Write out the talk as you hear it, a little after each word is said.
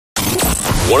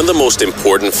One of the most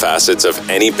important facets of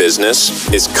any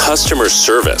business is customer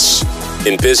service.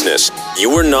 In business, you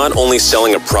are not only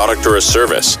selling a product or a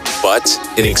service, but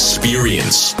an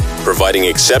experience. Providing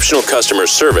exceptional customer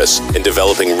service and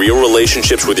developing real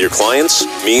relationships with your clients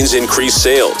means increased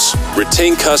sales,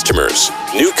 retain customers,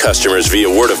 new customers via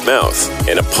word of mouth,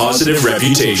 and a positive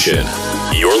reputation.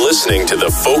 You're listening to the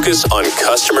Focus on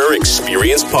Customer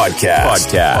Experience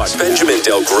podcast. Benjamin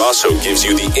Del Grosso gives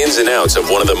you the ins and outs of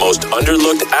one of the most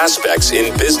underlooked aspects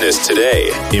in business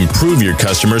today. Improve your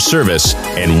customer service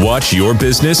and watch your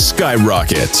business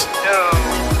skyrocket. 2,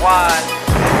 1.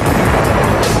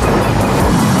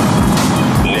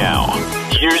 Now,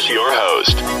 here's your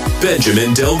host,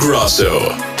 Benjamin Del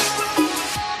Grosso.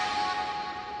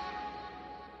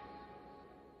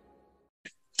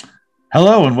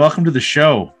 Hello and welcome to the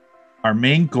show. Our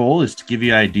main goal is to give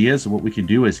you ideas of what we can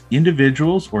do as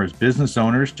individuals or as business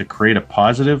owners to create a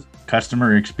positive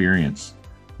customer experience.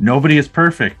 Nobody is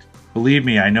perfect. Believe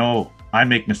me, I know I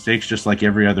make mistakes just like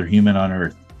every other human on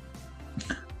earth.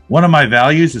 One of my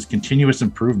values is continuous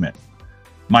improvement.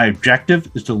 My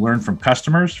objective is to learn from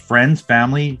customers, friends,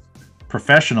 family,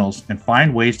 professionals, and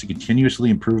find ways to continuously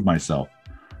improve myself.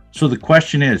 So the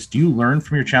question is, do you learn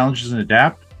from your challenges and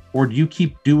adapt? Or do you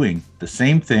keep doing the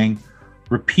same thing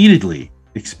repeatedly,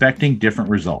 expecting different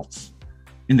results?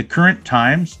 In the current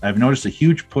times, I've noticed a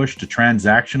huge push to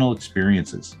transactional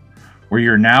experiences, where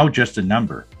you're now just a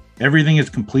number. Everything is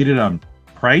completed on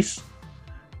price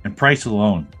and price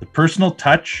alone. The personal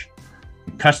touch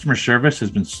and customer service has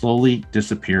been slowly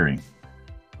disappearing.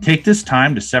 Take this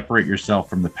time to separate yourself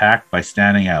from the pack by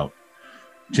standing out.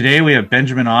 Today, we have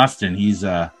Benjamin Austin. He's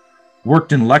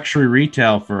worked in luxury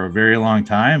retail for a very long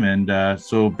time. And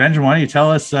so, Benjamin, why don't you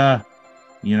tell us,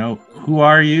 who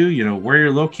are you, where you're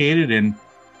located, and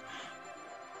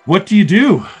what do you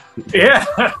do? Yeah,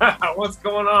 what's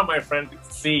going on, my friend? Good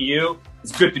to see you.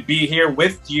 It's good to be here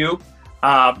with you.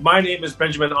 My name is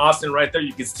Benjamin Austin right there.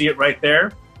 You can see it right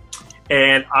there.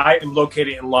 And I am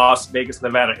located in Las Vegas,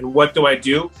 Nevada. And what do I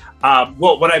do?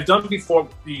 Well, what I've done before,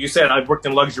 you said I've worked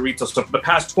in luxury retail. So for the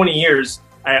past 20 years,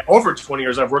 over 20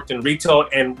 years, I've worked in retail,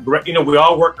 and we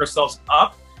all work ourselves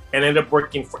up and end up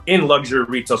working in luxury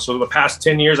retail. So the past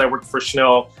 10 years, I worked for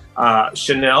Chanel.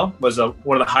 Chanel was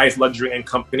one of the highest luxury end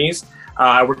companies.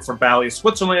 I worked for Bally,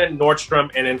 Switzerland,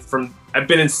 Nordstroms, and then I've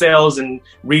been in sales and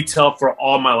retail for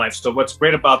all my life. So what's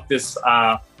great about this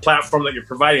platform that you're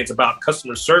providing, it's about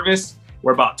customer service.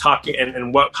 We're about talking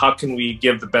and how can we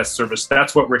give the best service?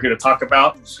 That's what we're here to talk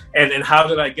about. And how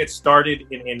did I get started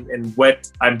in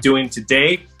what I'm doing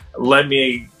today? Let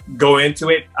me go into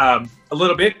it a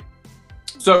little bit.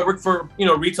 So I worked for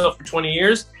retail for 20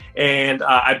 years. And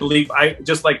I believe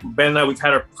just like Ben and I, we've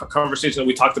had a conversation.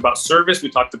 We talked about service. We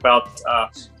talked about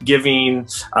giving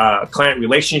client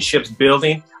relationships,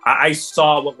 building. I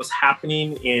saw what was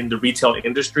happening in the retail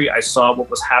industry. I saw what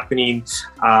was happening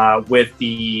with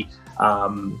the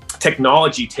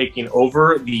technology taking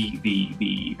over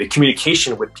the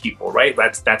communication with people, right?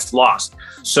 That's lost.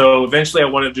 So eventually I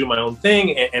wanted to do my own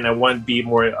thing, and I wanted to be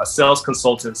more a sales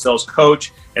consultant, sales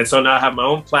coach. And so now I have my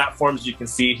own platforms. You can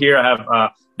see here, I have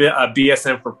a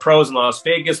BSN for pros in Las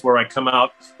Vegas, where I come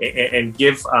out and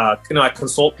give, I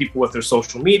consult people with their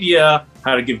social media,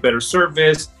 how to give better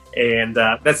service. And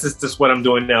that's just what I'm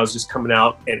doing now, is just coming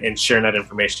out and sharing that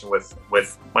information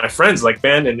with my friends like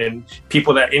Ben, and then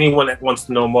people anyone that wants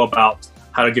to know more about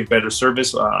how to give better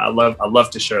service. I love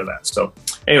to share that. So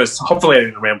anyways, hopefully I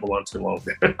didn't ramble on too long.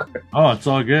 Oh, it's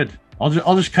all good.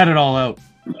 I'll just cut it all out.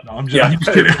 No, I'm just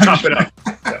chop it up.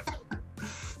 Yeah.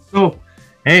 So,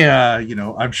 hey,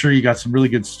 I'm sure you got some really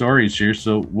good stories here.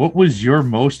 So what was your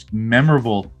most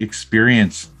memorable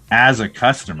experience as a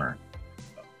customer?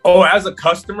 Oh, as a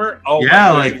customer? Oh,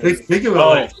 yeah, like think of it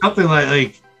like something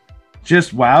like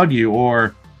just wowed you,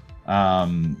 or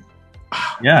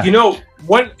yeah.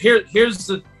 Here's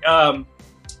the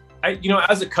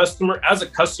as a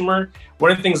customer,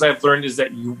 one of the things I've learned is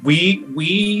that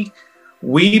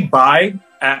we buy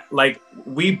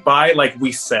like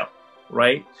we sell,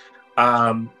 right?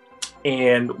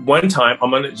 And one time, I'm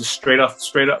gonna just straight up,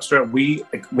 me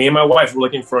and my wife were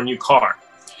looking for a new car,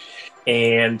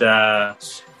 and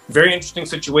very interesting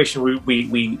situation. We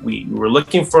were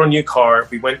looking for a new car.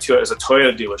 We went to it as a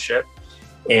Toyota dealership,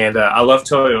 and I love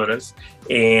Toyotas.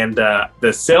 And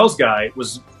the sales guy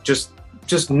was just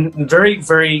very,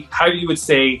 very, how you would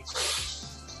say,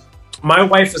 my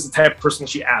wife is the type of person,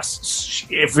 she asks,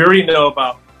 if we already know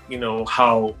about,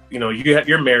 how,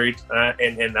 you're married,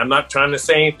 and I'm not trying to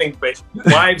say anything, but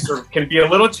wives can be a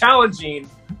little challenging,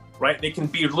 right? They can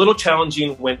be a little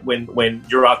challenging when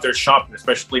you're out there shopping,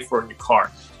 especially for a new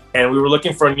car. And we were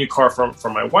looking for a new car for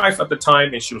my wife at the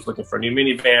time, and she was looking for a new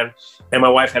minivan. And my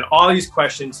wife had all these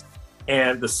questions,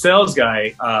 and the sales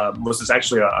guy was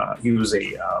actually he was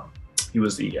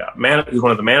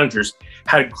one of the managers.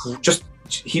 Had just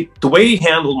the way he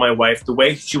handled my wife, the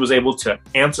way she was able to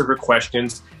answer her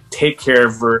questions, take care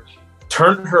of her,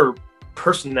 turn her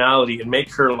personality and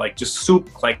make her like just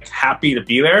like happy to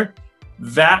be there.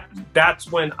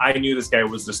 That's when I knew this guy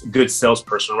was this good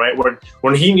salesperson, right?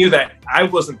 When he knew that I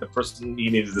wasn't the person he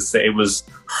needed to say, it was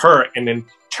her, and then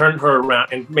turned her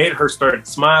around and made her start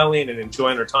smiling and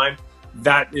enjoying her time.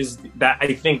 That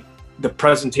I think the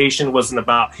presentation wasn't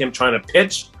about him trying to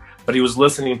pitch, but he was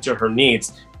listening to her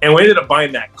needs. And we ended up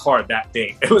buying that car that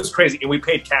day. It was crazy. And we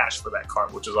paid cash for that car,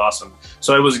 which is awesome.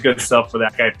 So it was a good sell for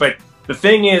that guy. But the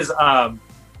thing is, that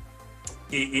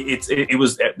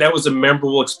was a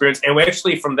memorable experience. And we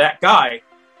actually, from that guy,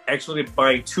 actually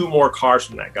buying 2 more cars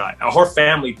from that guy. Our whole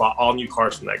family bought all new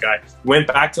cars from that guy. Went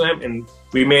back to him, and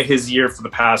we made his year for the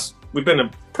past. We've been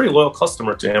a pretty loyal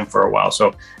customer to him for a while.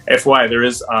 So FYI, there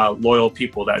is loyal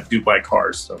people that do buy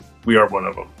cars. So we are one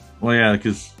of them. Well, yeah,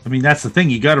 because I mean, that's the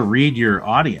thing. You got to read your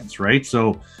audience, right?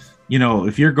 So, you know,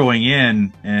 if you're going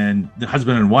in and the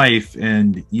husband and wife,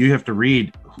 and you have to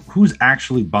read who's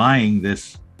actually buying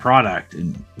this product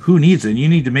and who needs it, and you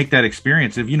need to make that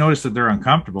experience. If you notice that they're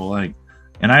uncomfortable, like,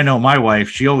 and I know my wife,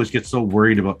 she always gets so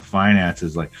worried about the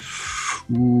finances, like,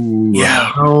 ooh,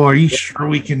 yeah, oh, are you sure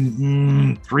we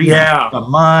can $300 a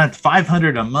month,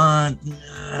 $500 a month?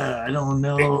 I don't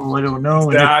know.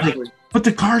 Exactly. But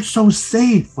the car's so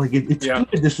safe. Like it's good.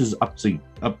 This is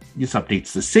this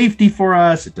updates the safety for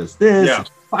us. It does this. It's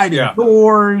sliding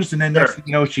doors. And then next thing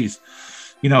you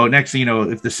know, next thing you know,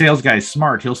 if the sales guy's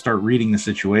smart, he'll start reading the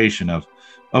situation of,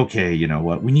 okay, you know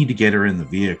what, we need to get her in the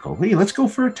vehicle. Hey, let's go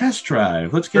for a test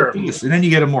drive. Let's get this. And then you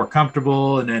get them more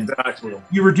comfortable, and then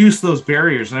you reduce those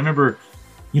barriers. And I remember,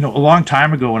 you know, a long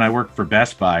time ago when I worked for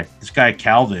Best Buy, this guy,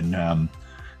 Calvin,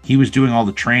 he was doing all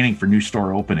the training for new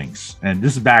store openings. And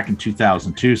this is back in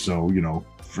 2002. So, you know,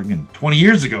 friggin' 20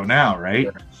 years ago now, right?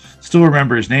 Sure. Still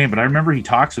remember his name, but I remember he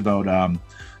talks about,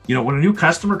 you know, when a new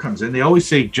customer comes in, they always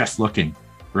say, just looking,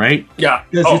 right? Yeah.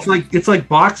 Because it's like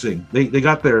boxing. They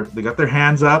got their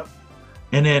hands up.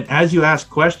 And then as you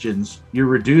ask questions, you're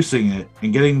reducing it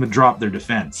and getting them to drop their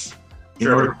defense in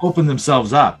order to open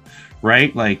themselves up,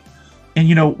 right? Like, and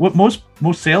you know, what most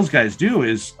sales guys do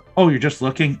is, oh, you're just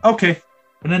looking. Okay.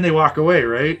 And then they walk away,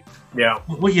 right? Yeah.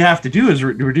 What you have to do is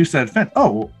reduce that defense.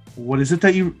 Oh, what is it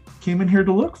that you came in here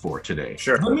to look for today?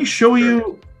 Sure. Let me show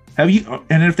you. Have you?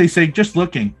 And if they say just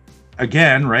looking,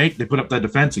 again, right? They put up that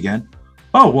defense again.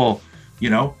 Oh, well,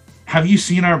 you know, have you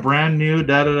seen our brand new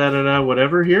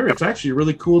whatever here? It's actually a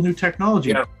really cool new technology.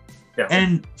 Yeah. Yeah.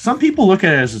 And some people look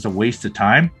at it as a waste of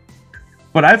time.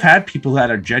 But I've had people that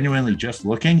are genuinely just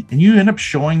looking, and you end up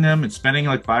showing them and spending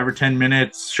like 5 or 10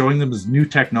 minutes showing them this new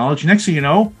technology. Next thing you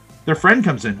know, their friend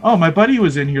comes in. Oh, my buddy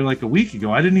was in here like a week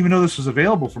ago. I didn't even know this was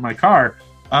available for my car.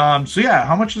 So yeah,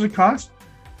 how much does it cost?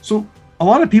 So a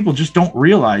lot of people just don't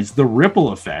realize the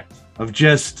ripple effect of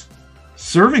just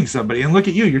serving somebody. And look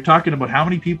at you, you're talking about how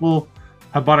many people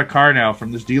have bought a car now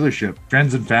from this dealership,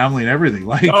 friends and family and everything.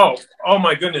 Like, oh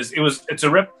my goodness, it's a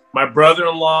rip. My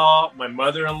brother-in-law, my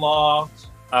mother-in-law,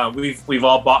 we've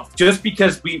all bought just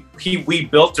because we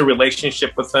built a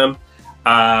relationship with him.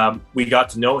 We got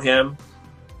to know him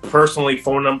personally,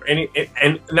 phone number,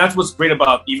 and that's what's great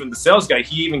about even the sales guy.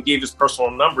 He even gave his personal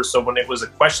number, so when it was a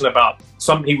question about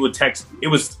something, he would text. It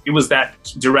was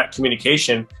that direct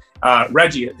communication.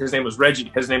 Reggie, his name was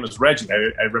Reggie.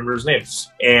 I remember his name.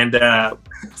 And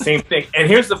same thing. And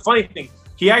here's the funny thing: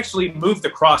 he actually moved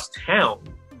across town.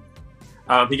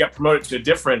 He got promoted to a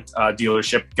different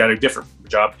dealership, got a different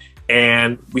job,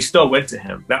 and we still went to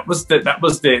him. That was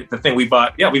the thing. We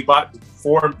bought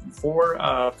four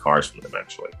cars from him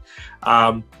actually.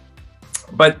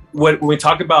 But when we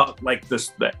talk about like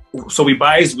this, so we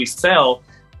buy as we sell.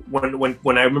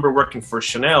 When I remember working for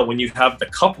Chanel, when you have the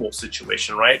couple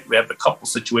situation, right? We have the couple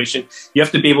situation. You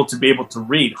have to be able to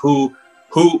read who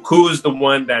is the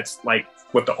one that's like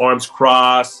with the arms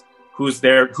crossed. Who's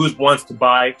there, who wants to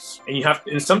buy,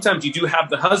 and sometimes you do have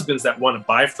the husbands that want to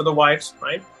buy for the wives,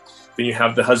 right? Then you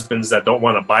have the husbands that don't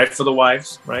want to buy for the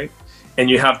wives, right? And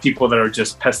you have people that are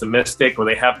just pessimistic, or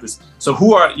they have this. So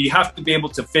you have to be able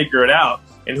to figure it out,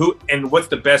 and what's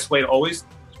the best way to always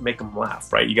make them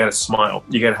laugh, right? You got to smile,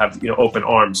 you got to have open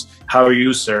arms. How are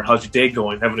you, sir? How's your day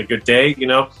going? Having a good day?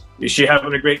 Is she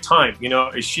having a great time?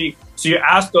 Is she? So you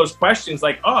ask those questions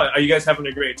like, oh, are you guys having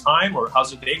a great time, or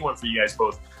how's the day going for you guys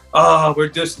both? Oh, we're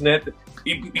just net.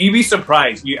 you'd be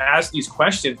surprised. You ask these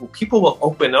questions, well, people will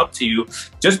open up to you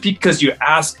just because you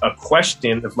ask a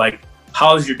question of like,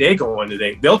 how's your day going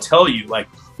today? They'll tell you like,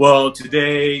 well,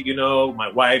 today, you know,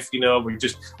 my wife, you know,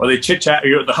 or they chit chat.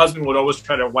 The husband would always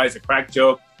try to wise a crack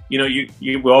joke. You know,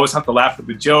 you will always have to laugh at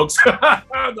the jokes.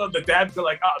 The dad would be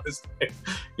like, oh, this,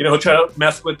 you know, he'll try to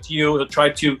mess with you. He'll try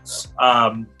to,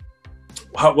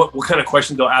 what kind of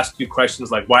questions they'll ask you?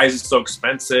 Questions like, why is it so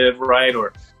expensive, right?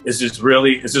 Or is this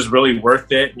really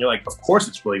worth it? And you're like, of course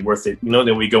it's really worth it. You know,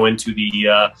 then we go into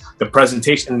the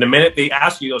presentation. And the minute they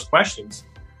ask you those questions,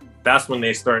 that's when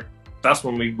they start. That's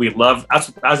when we love.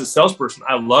 As a salesperson,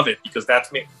 I love it because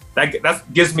that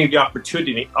gives me the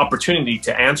opportunity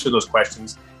to answer those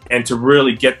questions and to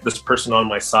really get this person on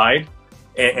my side,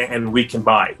 and we can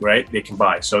buy, right? They can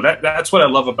buy. So that's what I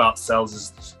love about sales,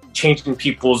 is changing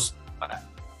people's,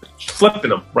 flipping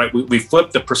them, right? We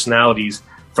flip the personalities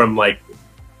from like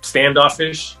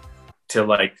standoffish to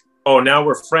like, oh, now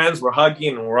we're friends, we're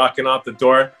hugging and we're walking out the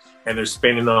door, and they're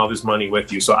spending all this money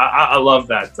with you. So I love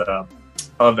that. I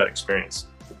love that experience.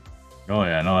 Oh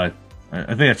yeah, no, I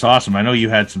think that's awesome. I know you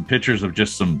had some pictures of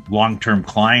just some long-term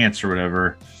clients or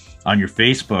whatever on your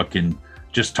Facebook, and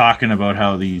just talking about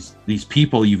how these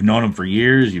people, you've known them for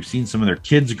years, you've seen some of their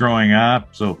kids growing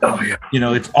up. So, you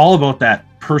know, it's all about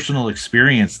that personal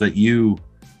experience that you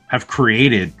have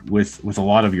created with a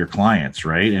lot of your clients,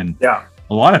 right? And a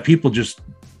lot of people just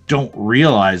don't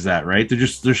realize that, right?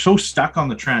 They're so stuck on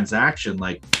the transaction,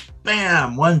 like,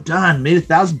 bam, one done, made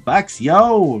 $1,000,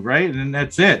 yo, right? And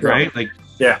that's it, right? Like,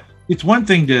 it's one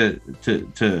thing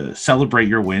to celebrate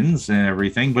your wins and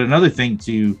everything, but another thing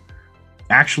to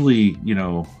actually, you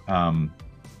know,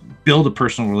 build a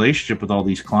personal relationship with all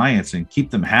these clients and keep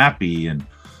them happy and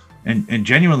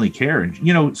genuinely care. And,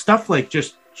 you know, stuff like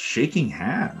just shaking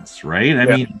hands, right? I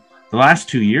mean, the last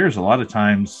 2 years, a lot of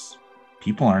times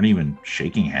people aren't even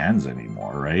shaking hands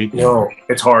anymore, right? No,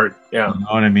 it's hard. Yeah. You know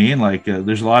what I mean? Like,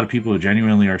 there's a lot of people who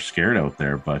genuinely are scared out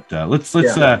there, but let's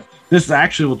this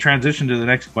actually will transition to the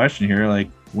next question here. Like,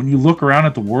 when you look around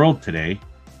at the world today,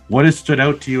 what has stood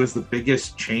out to you as the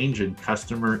biggest change in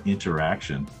customer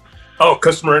interaction? Oh,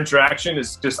 customer interaction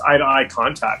is just eye-to-eye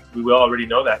contact. We will already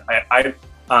know that. I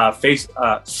face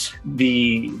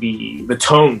the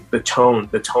tone. The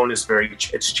tone is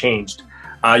it's changed.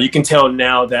 You can tell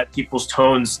now that people's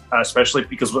tones, especially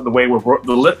because of the way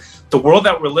the world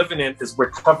that we're living in, is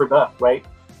we're covered up, right?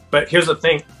 But here's the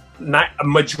thing: a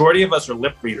majority of us are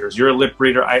lip readers. You're a lip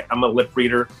reader. I'm a lip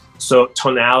reader. So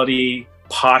tonality,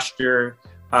 posture.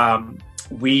 The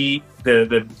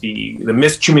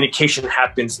miscommunication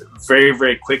happens very,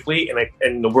 very quickly, and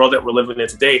in the world that we're living in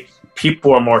today,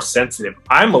 people are more sensitive.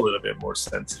 I'm a little bit more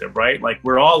sensitive, right? Like,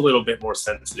 we're all a little bit more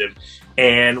sensitive,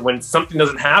 and when something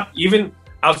doesn't happen, even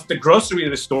I was at the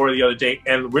grocery store the other day,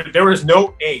 and there was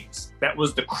no eggs. That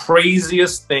was the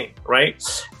craziest thing, right?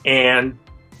 And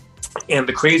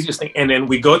the craziest thing, and then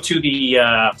we go to we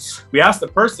ask the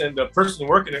person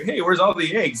working there, hey, where's all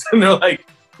the eggs? And they're like,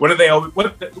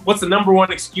 what's the number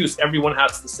one excuse everyone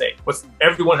has to say?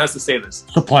 Everyone has to say this?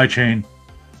 Supply chain.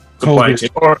 Supply chain.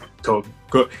 Or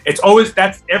COVID. It's always,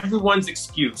 that's everyone's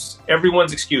excuse.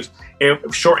 Everyone's excuse.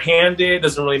 If shorthanded,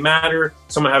 doesn't really matter.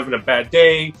 Someone having a bad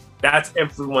day, that's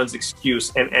everyone's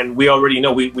excuse. And we already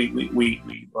know we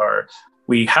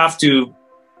have to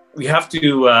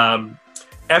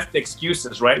F the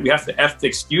excuses, right? We have to F the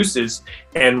excuses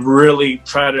and really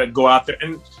try to go out there.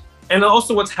 And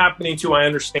also what's happening too, I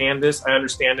understand this. I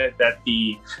understand that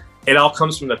it all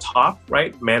comes from the top,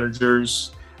 right?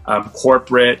 Managers,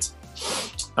 corporate,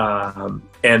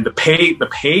 and the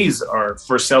pays are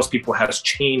for salespeople has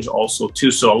changed also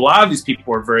too. So a lot of these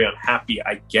people are very unhappy.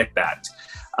 I get that.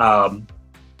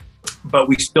 But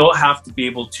we still have to be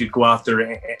able to go out there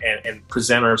and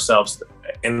present ourselves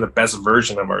in the best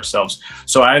version of ourselves.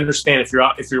 So I understand if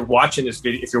you're watching this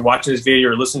video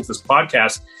or listening to this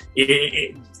podcast,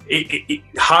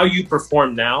 how you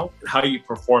perform now,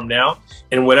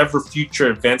 and whatever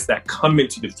future events that come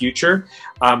into the future,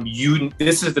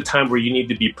 this is the time where you need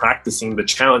to be practicing the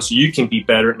challenge so you can be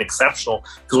better and exceptional.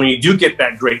 Because when you do get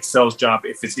that great sales job,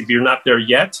 if you're not there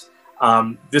yet,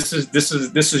 this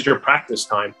is your practice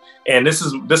time. And this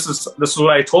is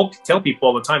what I tell people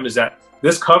all the time, is that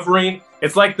this covering,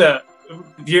 it's like do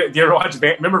you ever watch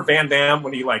remember Van Damme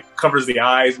when he like covers the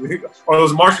eyes, or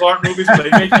those martial art movies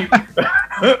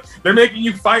where they're making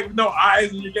you fight with no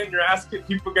eyes and you're getting your ass kicked,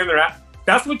 people getting their ass.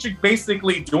 That's what you're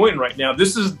basically doing right now.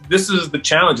 This is the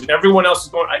challenge, and everyone else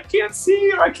is going, I can't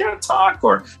see, or I can't talk,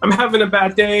 or I'm having a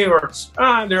bad day, or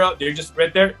they're just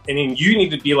right there. And then you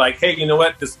need to be like, hey, you know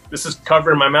what? This is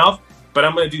covering my mouth, but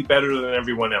I'm going to do better than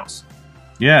everyone else.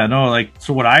 Yeah, no, like,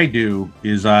 so what I do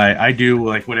is I do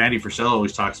like what Andy Frisella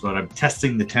always talks about. I'm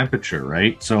testing the temperature,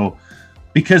 right? So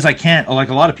because I can't, like,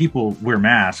 a lot of people wear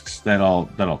masks that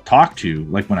I'll talk to,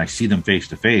 like when I see them face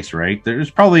to face, right? There's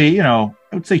probably, you know,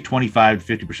 I would say 25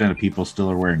 to 50% of people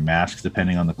still are wearing masks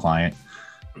depending on the client.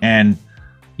 And,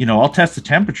 you know, I'll test the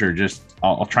temperature.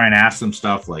 I'll try and ask them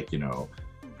stuff like, you know,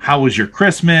 how was your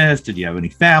Christmas? Did you have any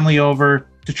family over?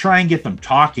 To try and get them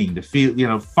talking, to feel, you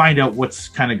know, find out what's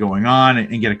kind of going on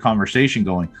and get a conversation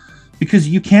going, because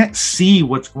you can't see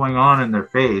what's going on in their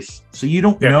face. So you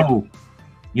don't know,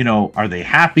 you know, are they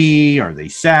happy? Are they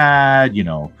sad? You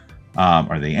know,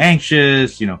 are they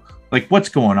anxious? You know, like what's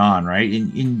going on, right?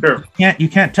 And Sure. you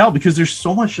can't tell because there's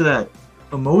so much of that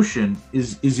emotion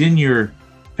is in your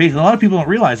face. A lot of people don't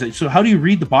realize it. So how do you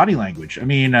read the body language? I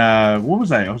mean, what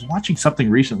was I was watching something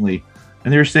recently,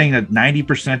 and they were saying that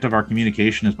 90% of our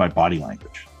communication is by body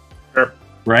language. Sure.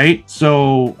 Right?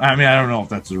 So, I mean, I don't know if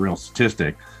that's a real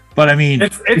statistic, but I mean,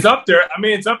 it's up there. I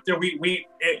mean, it's up there.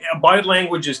 Body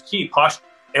language is key. Posture,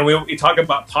 and we talk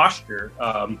about posture.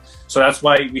 So that's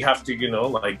why we have to, you know,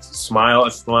 like smile,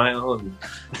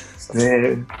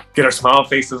 and get our smile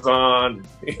faces on.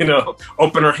 You know,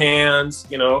 open our hands.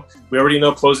 You know, we already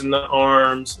know closing the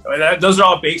arms. Those are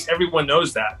all base. Everyone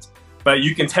knows that, but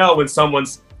you can tell when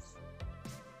someone's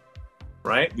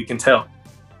right. We can tell,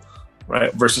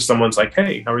 right? Versus someone's like,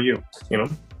 "Hey, how are you?" You know.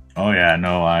 Oh yeah,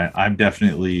 no, I'm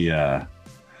definitely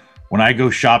when I go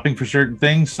shopping for certain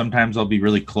things, sometimes I'll be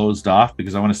really closed off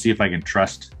because I want to see if I can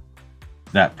trust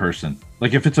that person.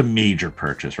 Like if it's a major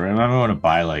purchase, right? I want to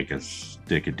buy like a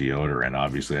stick of deodorant.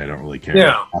 Obviously, I don't really care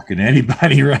about talking to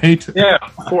anybody, right? Yeah,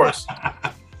 of course.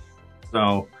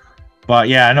 So, but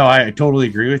yeah, no, I totally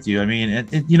agree with you. I mean,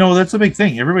 you know, that's a big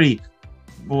thing.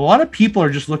 A lot of people are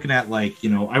just looking at like, you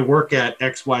know, I work at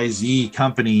XYZ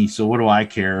company, so what do I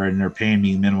care? And they're paying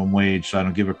me minimum wage, so I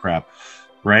don't give a crap,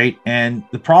 right? And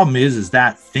the problem is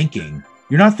that thinking,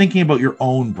 you're not thinking about your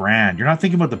own brand. You're not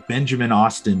thinking about the Benjamin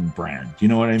Austin brand. You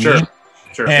know what I mean?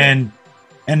 Sure. And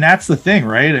that's the thing,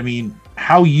 right? I mean,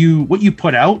 what you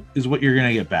put out is what you're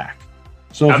gonna get back.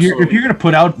 So if you're gonna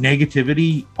put out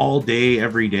negativity all day,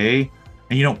 every day,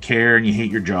 and you don't care and you hate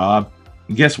your job,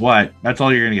 and guess what? That's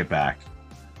all you're gonna get back.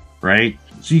 Right.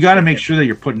 So you got to make sure that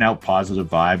you're putting out positive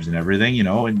vibes and everything, you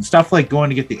know, and stuff like going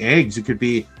to get the eggs. It could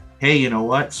be, hey, you know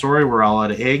what? Sorry, we're all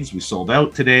out of eggs. We sold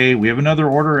out today. We have another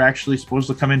order actually supposed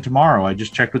to come in tomorrow. I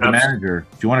just checked with the manager.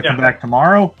 If you want to come back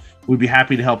tomorrow, we'd be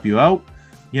happy to help you out.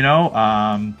 You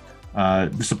know,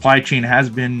 the supply chain has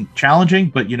been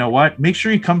challenging, but you know what? Make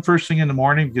sure you come first thing in the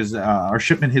morning because our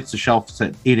shipment hits the shelves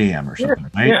at 8 a.m. or something,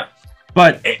 right? Yeah.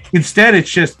 But instead, it's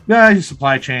just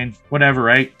supply chain, whatever,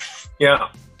 right? Yeah.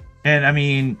 And I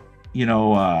mean, you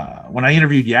know, when I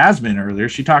interviewed Yasmin earlier,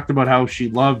 she talked about how she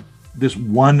loved this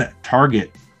one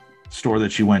Target store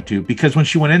that she went to because when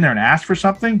she went in there and asked for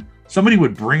something, somebody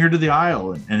would bring her to the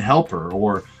aisle and help her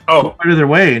or go out of their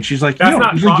way. And she's like, you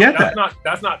don't get that.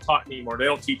 That's not taught anymore. They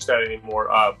don't teach that anymore.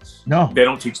 No, they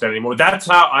don't teach that anymore. That's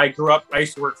how I grew up. I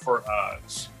used to work for,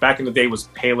 back in the day was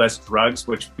Payless Drugs,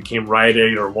 which became Rite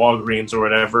Aid or Walgreens or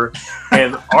whatever.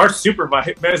 And our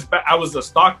supervisor, I was the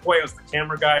stock boy, I was the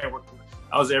camera guy.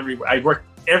 I worked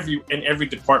in every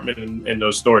department in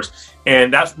those stores.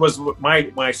 And that was what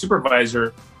my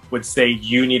supervisor would say,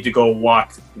 you need to go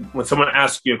walk. When someone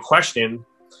asks you a question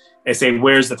and say,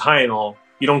 where's the Tylenol?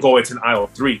 You don't go, it's in aisle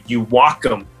 3. You walk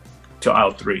them to aisle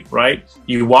 3, right?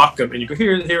 You walk them and you go,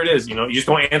 here it is. You know, you just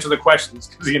don't answer the questions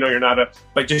because, you know, you're not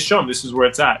but just show them this is where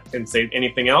it's at and say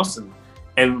anything else.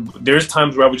 And there's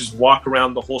times where I would just walk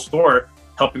around the whole store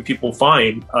helping people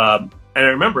find. And I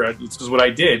remember this is what I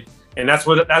did. And that's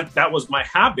what that was my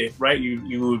habit, right?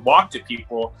 You would walk to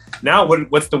people. Now,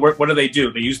 what's the work? What do? They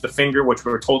use the finger, which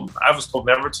I was told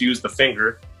never to use the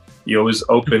finger. You always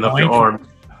open up your arm.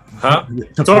 Huh?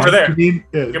 It's over there.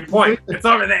 Good point. It's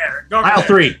over there. Go over aisle there.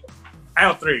 3.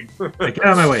 Aisle 3. Like, get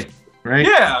out of my way. Right?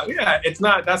 Yeah. It's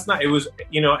not. That's not. It was.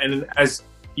 You know. And as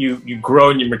you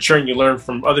grow and you mature and you learn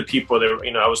from other people, that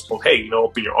you know, I was told, hey, you know,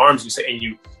 open your arms. You say,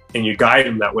 and you guide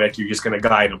them that way. Like you're just going to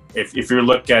guide them. If you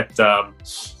look at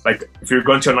like if you're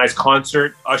going to a nice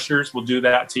concert, ushers will do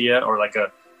that to you, or like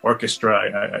a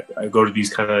orchestra. I go to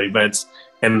these kind of events,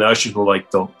 and the ushers will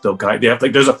they'll guide. They have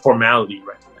there's a formality,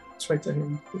 right? It's right there.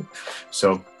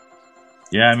 So,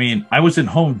 yeah, I mean, I was in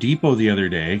Home Depot the other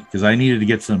day because I needed to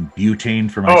get some butane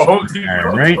for my Home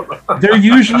Depot, right?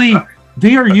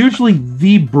 They are usually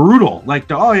the brutal, like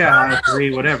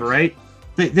whatever, right?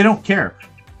 They don't care.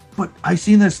 But I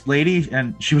seen this lady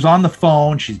and she was on the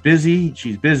phone. She's busy,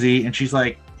 and she's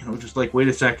like, you know, just like wait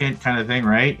a second, kind of thing,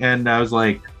 right? And I was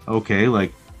like, okay,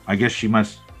 like I guess she's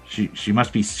she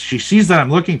must be, she sees that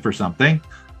I'm looking for something,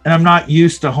 and I'm not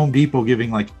used to Home Depot giving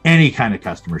like any kind of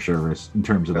customer service in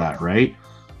terms of that, right?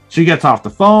 She gets off the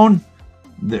phone.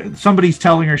 Somebody's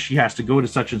telling her she has to go to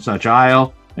such and such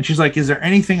aisle. And she's like, is there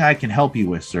anything I can help you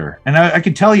with, sir? And I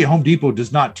can tell you Home Depot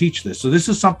does not teach this. So this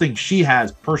is something she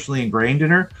has personally ingrained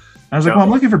in her. And I was like, well, I'm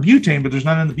looking for butane, but there's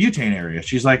none in the butane area.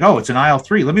 She's like, oh, it's in aisle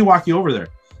 3. Let me walk you over there,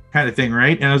 kind of thing,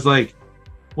 right? And I was like,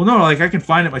 well, no, like I can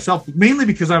find it myself, mainly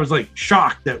because I was like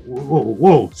shocked that,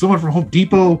 whoa, someone from Home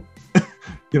Depot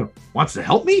wants to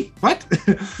help me. What?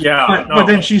 Yeah. But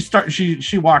then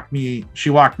she walked me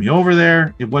over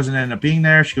there. It wasn't end up being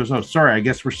there. She goes, oh, sorry, I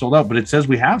guess we're sold out, but it says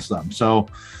we have some. So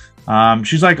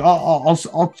she's like,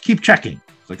 I'll keep checking.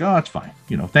 It's like, oh, that's fine.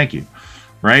 Thank you.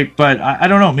 Right. But I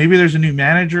don't know, maybe there's a new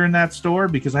manager in that store,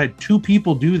 because I had 2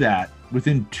 people do that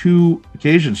within 2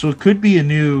 occasions. So it could be a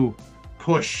new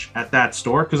push at that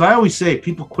store. Cause I always say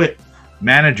people quit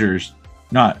managers,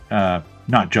 not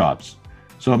jobs.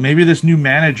 So maybe this new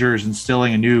manager is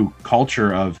instilling a new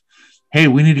culture of, hey,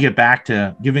 we need to get back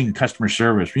to giving customer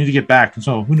service. We need to get back. And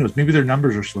so who knows? Maybe their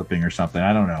numbers are slipping or something.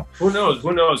 I don't know. Who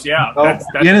knows? Yeah. So at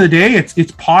the end of the day,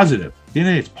 it's positive. At the end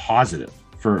of the day, it's positive.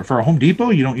 For a Home Depot,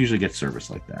 you don't usually get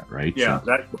service like that, right? Yeah, so.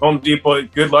 that Home Depot,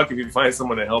 good luck if you find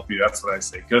someone to help you. That's what I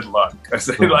say. Good luck. I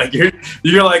say, like,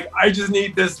 you're like, I just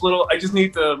need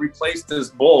to replace this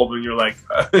bulb. And you're like,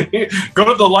 go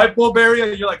to the light bulb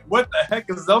area. And you're like, what the heck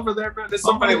is over there, man? There's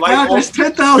so many light bulbs.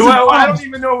 There's 10,000 I don't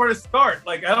even know where to start.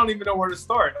 Like, I don't even know where to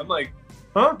start. I'm like,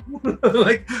 huh?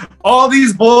 Like, all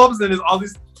these bulbs and there's all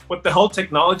these, what the whole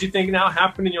technology thing now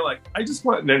happening. You're like, I just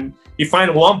want, and then you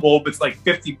find one bulb, it's like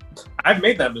 50. I've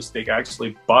made that mistake. I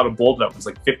actually bought a bulb that was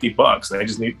like $50 and I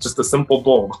just need just a simple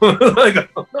bulb. Like,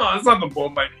 no, that's not the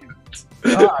bulb I need.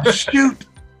 Oh, shoot.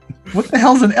 What the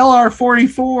hell's an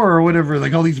LR44 or whatever?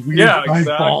 Like all these weird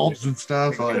bulbs and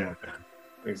stuff. Oh, yeah.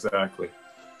 Exactly.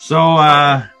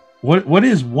 So, what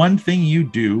is one thing you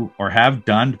do or have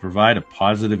done to provide a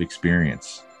positive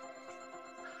experience?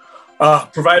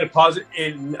 Provide a positive.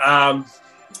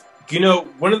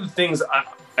 One of the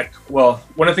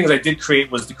things I did create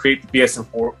was to create the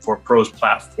BSN for Pros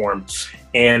platform,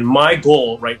 and my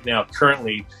goal right now,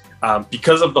 currently,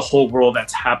 because of the whole world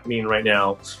that's happening right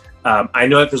now, I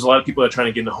know that there's a lot of people that are trying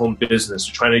to get into home business,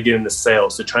 they're trying to get into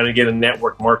sales, they're trying to get into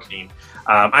network marketing.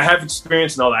 I have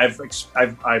experience in all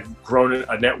that. I've grown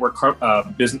a network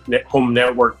business, home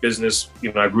network business.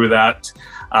 I grew that.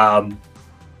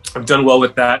 I've done well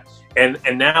with that. And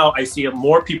now I see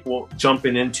more people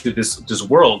jumping into this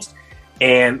world.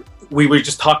 And we were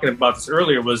just talking about this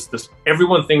earlier, was this,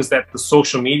 everyone thinks that the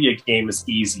social media game is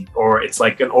easy, or it's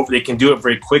like they can do it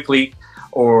very quickly,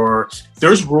 or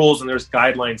there's rules and there's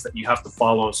guidelines that you have to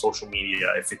follow on social media.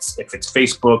 If it's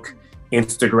Facebook,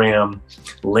 Instagram,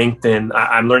 LinkedIn.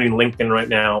 I'm learning LinkedIn right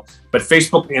now, but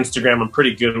Facebook and Instagram, I'm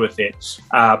pretty good with it.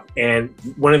 And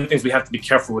one of the things we have to be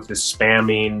careful with is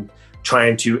spamming,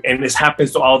 and this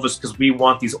happens to all of us because we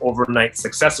want these overnight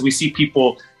successes. We see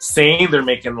people saying they're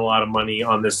making a lot of money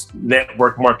on this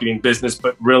network marketing business,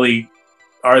 but really,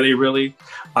 are they really?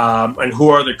 And who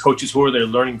are their coaches? Who are they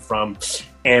learning from?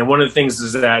 And one of the things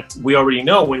is that we already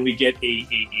know when we get a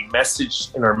message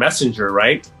in our messenger,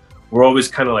 right? We're always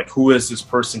kind of like, who is this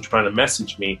person trying to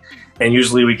message me? And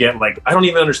usually we get like, I don't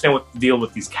even understand what the deal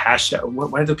with these Cash App.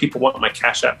 Why do people want my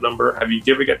Cash App number? Do you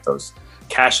ever get those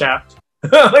Cash App?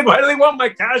 Like, why do they want my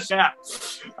Cash App?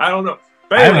 I don't know.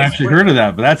 But anyways, I haven't actually heard of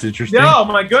that, but that's interesting. Oh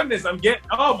my goodness,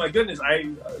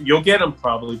 you'll get them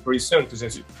probably pretty soon.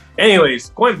 Anyways,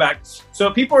 going back,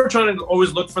 so people are trying to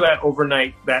always look for that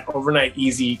overnight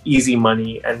easy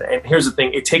money. And here's the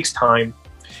thing, it takes time.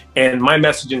 And my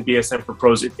message in BSN for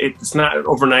Pros, it's not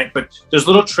overnight, but there's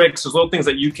little tricks, there's little things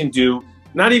that you can do.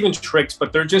 Not even tricks,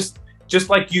 but they're just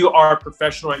like you are a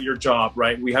professional at your job,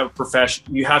 right? We have a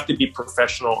profession. You have to be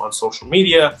professional on social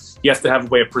media. You have to have a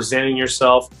way of presenting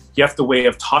yourself. You have the way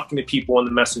of talking to people on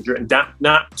the messenger, and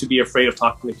not to be afraid of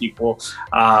talking to people.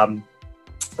 And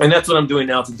that's what I'm doing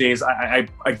now today. Is I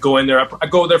go in there. I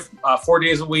go there 4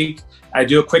 days a week. I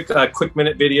do a quick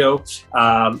minute video,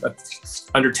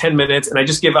 under 10 minutes, and I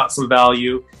just give out some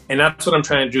value. And that's what I'm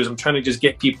trying to do. Is I'm trying to just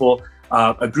get people.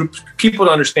 A group of people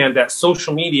to understand that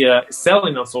social media,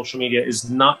 selling on social media is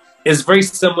very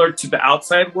similar to the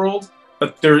outside world,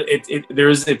 but it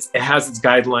has its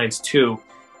guidelines too.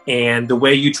 And the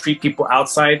way you treat people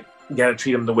outside, you got to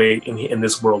treat them the way in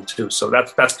this world too. So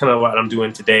that's kind of what I'm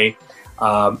doing today.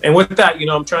 And with that,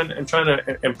 I'm trying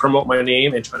to promote my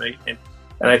name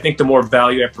and I think the more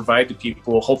value I provide to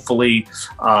people, hopefully,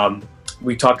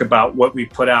 we talk about what we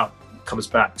put out comes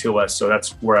back to us. So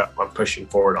that's where I'm pushing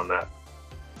forward on that.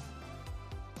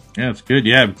 Yeah, it's good.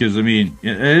 Yeah, because I mean,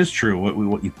 it is true.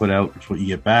 What you put out is what you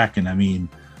get back. And I mean,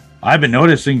 I've been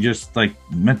noticing just like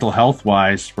mental health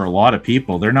wise for a lot of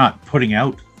people, they're not putting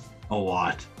out a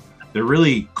lot. They're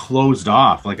really closed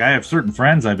off. Like I have certain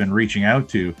friends I've been reaching out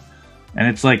to, and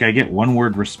it's like I get one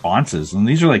word responses, and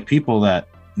these are like people that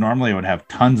normally I would have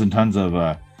tons and tons of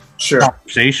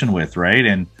conversation with, right?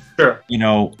 And you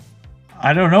know,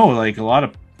 I don't know, like a lot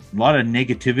of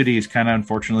negativity is kind of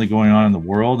unfortunately going on in the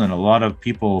world, and a lot of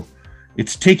people,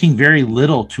 it's taking very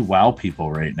little to wow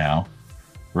people right now,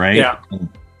 right? Yeah. And,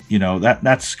 you know,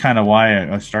 that's kind of why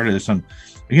I started this. I'm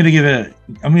gonna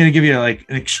give you like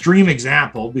an extreme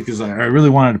example because I really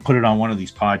wanted to put it on one of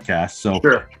these podcasts. So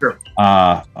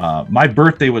my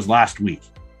birthday was last week,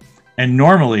 and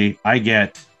normally I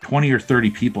get 20 or 30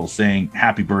 people saying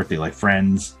happy birthday, like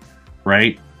friends,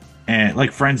 right? And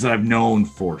like friends that I've known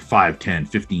for 5, 10,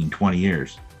 15, 20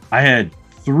 years. I had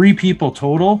 3 people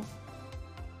total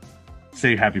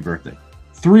say happy birthday.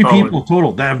 3 people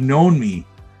total that have known me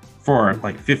for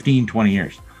like 15, 20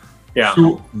 years. Yeah.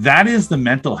 So that is the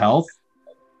mental health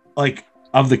like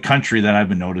of the country that I've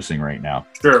been noticing right now.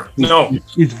 Sure. No.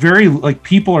 It's very like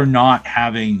people are not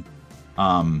having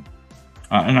and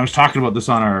I was talking about this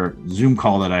on our Zoom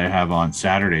call that I have on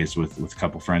Saturdays with a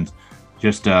couple friends.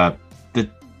 Just that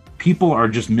people are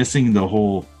just missing the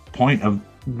whole point of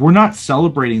we're not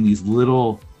celebrating these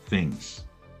little things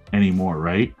anymore,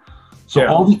 right? So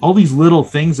all these little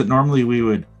things that normally we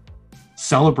would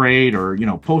celebrate or, you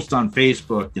know, post on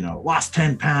Facebook, you know, lost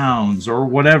 10 pounds or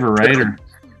whatever, right? Or,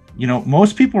 you know,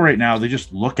 most people right now, they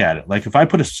just look at it. Like if I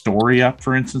put a story up,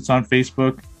 for instance, on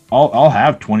Facebook, I'll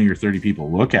have 20 or 30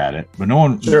 people look at it, but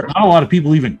not a lot of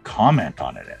people even comment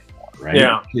on it anymore, right?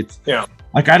 Yeah. It's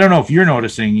like, I don't know if you're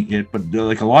noticing it, but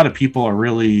like a lot of people are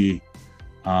really,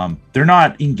 they're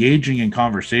not engaging in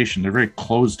conversation. They're very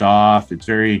closed off. It's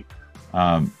very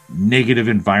negative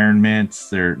environments.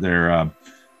 They're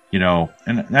you know,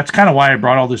 and that's kind of why I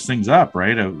brought all these things up,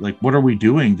 right? Like, what are we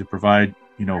doing to provide,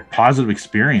 you know, positive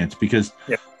experience? Because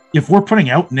if we're putting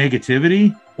out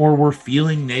negativity or we're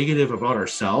feeling negative about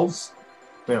ourselves,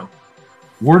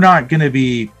 we're not going to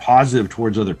be positive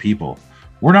towards other people.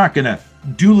 We're not going to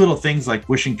do little things like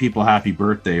wishing people happy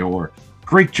birthday or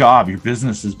great job, your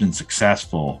business has been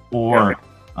successful, or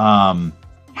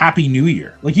happy new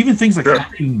year. Like even things like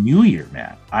happy new year,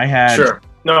 man. I had a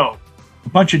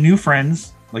bunch of new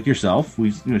friends like yourself.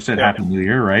 We said happy new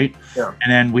year, right?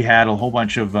 And then we had a whole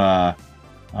bunch of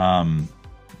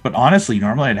but honestly,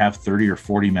 normally I'd have 30 or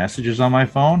 40 messages on my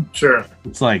phone.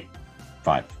 It's like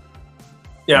 5.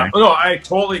 Right? No, I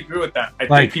totally agree with that. I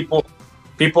think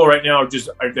people right now are just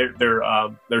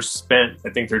they're spent. I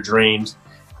think they're drained.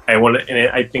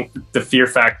 I think the fear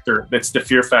factor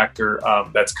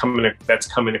that's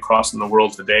coming across in the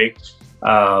world today.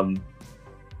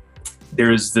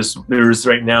 There's this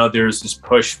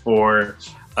push for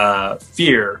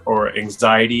fear or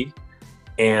anxiety,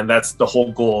 and that's the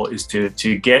whole goal, is to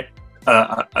get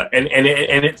and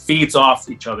it feeds off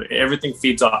each other. Everything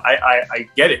feeds off. I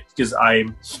get it, because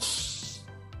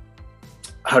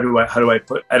how do I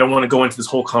put, I don't want to go into this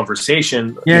whole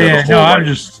conversation. I'm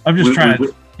just trying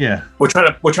to we're trying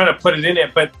to put it in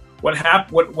it, but what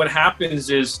happens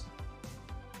is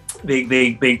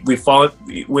we fall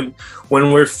when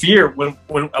we're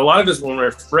when a lot of us, when we're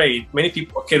afraid, many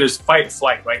people, there's fight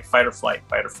or flight,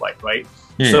 right?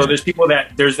 So there's people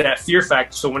there's that fear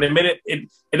factor. So when it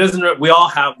doesn't, we all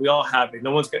have it.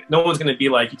 No one's going to be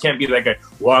like, you can't be that guy.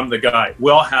 Well, I'm the guy.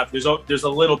 We all have, there's a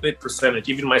little bit percentage,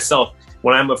 even myself,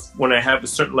 when I have a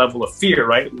certain level of fear,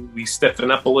 right? We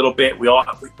stiffen up a little bit.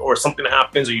 Or something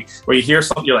happens, or you hear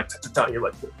something, you're like, you're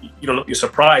like, you don't know, you're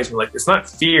surprised. You're like, it's not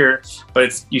fear,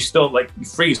 but you still like, you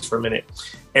freeze for a minute.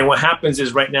 And what happens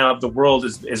is right now the world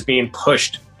is being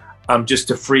pushed just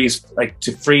to freeze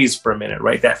for a minute,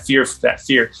 right? That fear.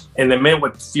 And the minute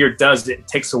what fear does, it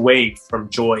takes away from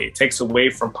joy. It takes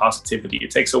away from positivity. It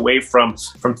takes away from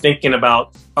thinking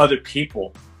about other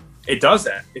people. It does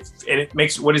that.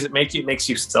 What does it make you? It makes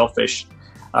you selfish.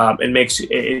 It makes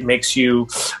it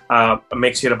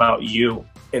about you.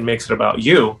 It makes it about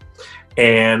you.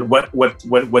 And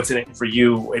what's in it for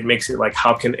you? It makes it like,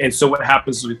 and so what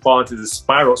happens is we fall into this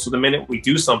spiral. So the minute we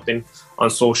do something on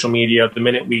social media, the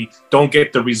minute we don't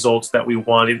get the results that we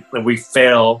wanted, and we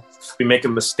fail, we make a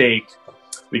mistake,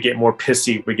 we get more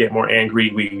pissy, we get more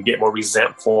angry, we get more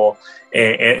resentful,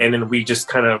 and then we just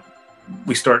kind of,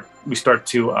 it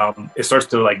starts to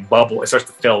like bubble, it starts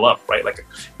to fill up, right? Like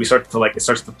it starts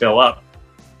to fill up,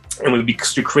 and we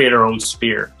create our own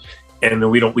sphere. and then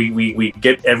we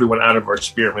get everyone out of our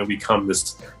spirit and we become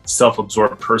this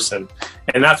self-absorbed person.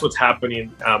 And that's what's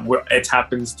happening. It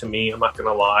happens to me, I'm not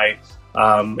gonna lie.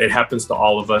 It happens to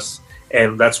all of us.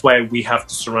 And that's why we have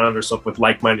to surround ourselves with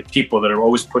like-minded people that are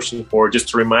always pushing forward, just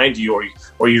to remind you,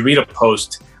 or you read a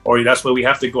post, or that's why we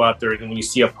have to go out there. And when you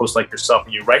see a post like yourself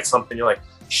and you write something, you're like,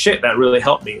 shit, that really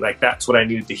helped me. Like, that's what I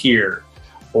needed to hear.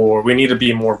 Or we need to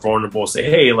be more vulnerable, say,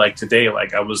 hey, like today,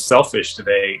 like I was selfish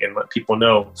today, and let people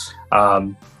know.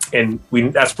 And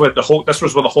that's where the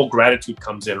whole gratitude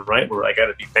comes in, right? Where I got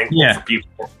to be thankful for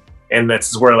people. And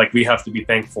that's where like we have to be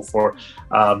thankful for,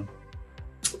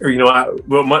 or, you know,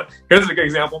 here's a good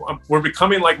example. We're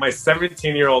becoming like my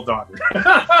 17-year-old daughter.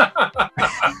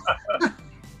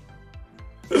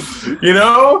 You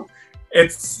know,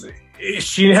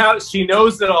 she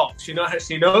knows it all. She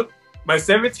knows. My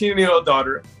 17-year-old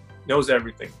daughter knows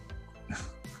everything.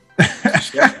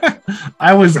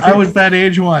 I was that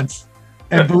age once,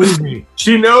 and believe me,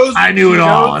 she knows. I knew it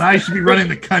all, and I should be running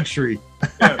the country.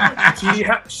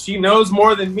 She knows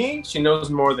more than me. She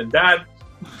knows more than Dad.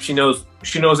 She knows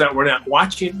that we're not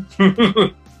watching.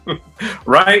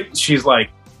 Right? She's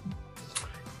like,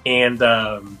 and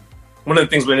one of the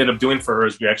things we ended up doing for her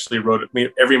is we actually wrote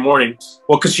it every morning.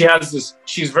 Well, because she has this,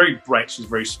 she's very bright, she's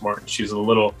very smart.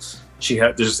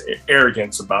 There's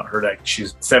arrogance about her that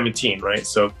she's 17, right?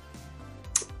 So,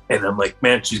 and I'm like,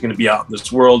 man, she's going to be out in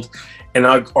this world. And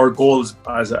our goal is,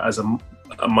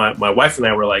 my wife and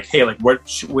I were like, hey, like, what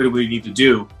do we need to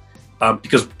do?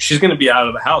 Because she's going to be out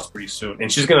of the house pretty soon,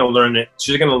 and she's going to learn it.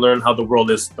 She's going to learn how the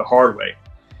world is the hard way.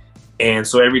 And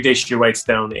so every day she writes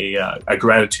down a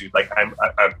gratitude, like I'm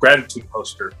a gratitude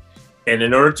poster. And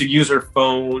in order to use her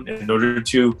phone, in order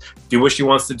to do what she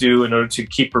wants to do, in order to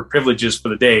keep her privileges for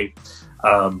the day,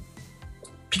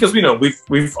 because we know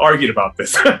we've argued about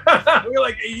this. We're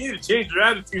like, hey, you need to change your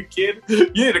attitude, kid. You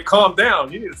need to calm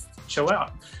down. You need to chill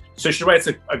out. So she writes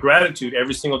a gratitude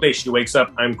every single day. She wakes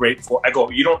up, I'm grateful. I go,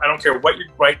 I don't care what you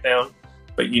write down,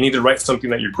 but you need to write something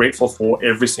that you're grateful for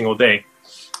every single day.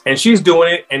 And she's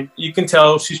doing it, and you can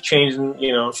tell she's changing.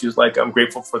 You know, she's like, I'm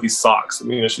grateful for these socks.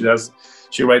 You know,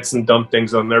 she writes some dumb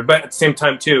things on there, but at the same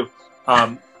time too,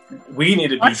 we need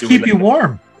to be doing keep you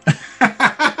warm.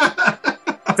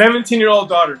 17-year-old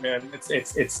daughter, man.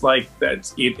 It's like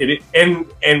that's it.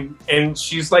 And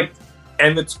she's like,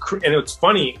 and it's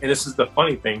funny. And this is the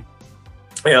funny thing.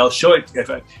 And I'll show it.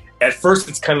 At first,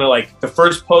 it's kind of like the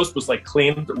first post was like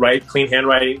clean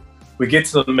handwriting. We get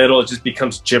to the middle, it just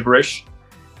becomes gibberish.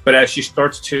 But as she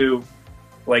starts to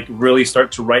like really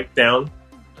start to write down,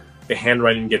 the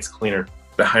handwriting gets cleaner.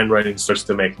 The handwriting starts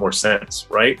to make more sense,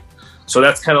 right? So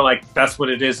that's kind of like, that's what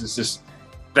it is. It's just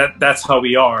that's how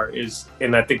we are,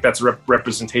 and I think that's a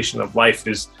representation of life.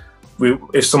 If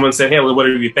someone said, hey, well, what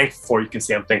are you thankful for? You can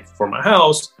say, I'm thankful for my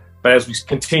house. But as we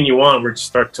continue on, we just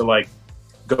start to like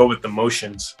go with the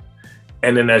motions.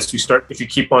 And then if you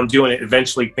keep on doing it,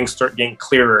 eventually things start getting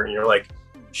clearer, and you're like,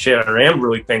 shit, I am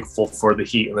really thankful for the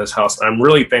heat in this house. I'm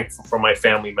really thankful for my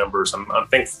family members. I'm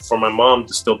thankful for my mom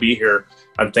to still be here.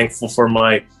 I'm thankful for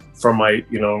my,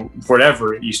 you know,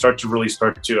 whatever. You start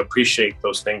to appreciate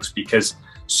those things, because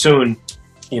soon,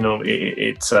 you know, when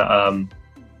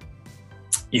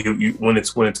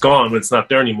it's gone, when it's not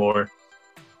there anymore,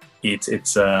 I'm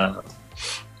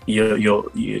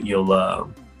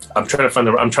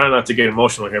trying not to get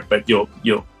emotional here, but you'll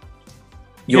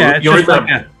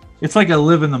remember. It's like a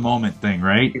live in the moment thing,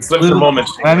 right? It's live in the moment.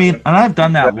 I mean, and I've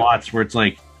done that lots, where it's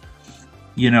like,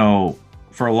 you know,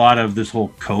 for a lot of this whole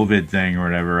COVID thing or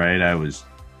whatever, right? I was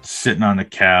sitting on the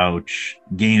couch,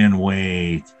 gaining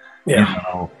weight, you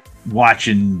know,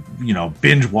 watching, you know,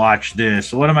 binge watch this.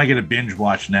 So what am I going to binge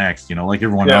watch next? You know, like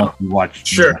everyone else, you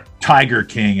watch you know, Tiger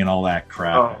King and all that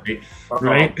crap,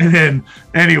 right? And then,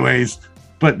 anyways,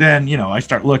 but then, you know, I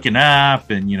start looking up,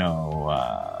 and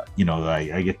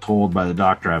I get told by the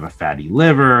doctor I have a fatty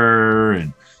liver,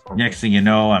 and next thing you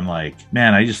know, I'm like,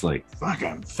 man, I just like, fuck,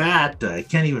 I'm fat. I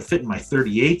can't even fit in my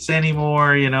 38s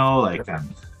anymore. You know, like I'm,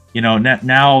 you know,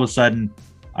 now all of a sudden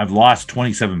I've lost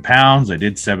 27 pounds. I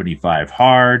did 75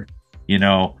 hard. You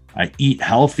know, I eat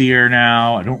healthier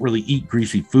now. I don't really eat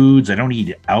greasy foods. I don't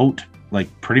eat out like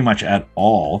pretty much at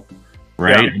all.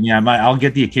 Right. Yeah. And I'll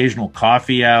get the occasional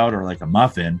coffee out or like a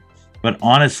muffin, but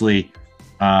honestly,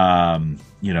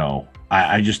 you know,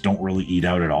 I just don't really eat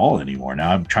out at all anymore.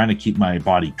 Now I'm trying to keep my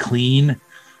body clean.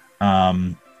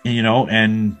 And, you know,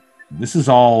 and this is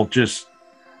all just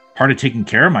part of taking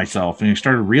care of myself. And I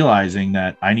started realizing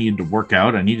that I needed to work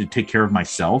out. I needed to take care of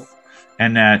myself,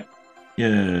 and that,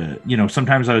 you know,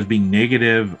 sometimes I was being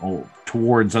negative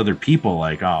towards other people.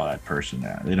 Like, oh, that person,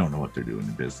 they don't know what they're doing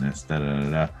in business.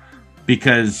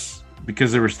 Because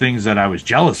because there was things that I was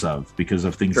jealous of because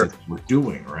of things Sure. that they were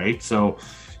doing, right? So,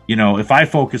 you know, if I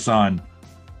focus on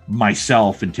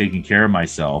myself and taking care of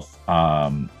myself,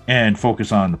 and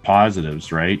focus on the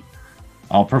positives, right,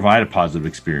 I'll provide a positive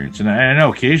experience. And I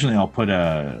know occasionally I'll put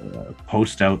a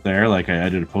post out there, like I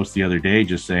did a post the other day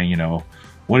just saying, you know,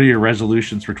 what are your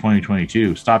resolutions for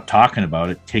 2022? Stop talking about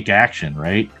it, take action,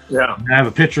 right? Yeah. And I have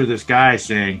a picture of this guy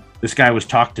saying this guy was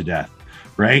talked to death,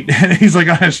 right? And he's like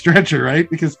on a stretcher, right?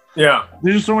 Because Yeah.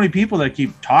 there's just so many people that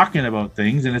keep talking about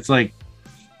things, and it's like,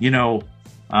 you know,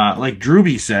 like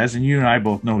Drewby says, and you and I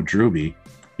both know Drewby,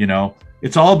 you know,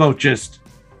 it's all about just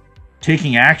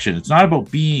taking action. It's not about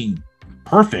being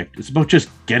perfect. It's about just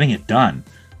getting it done.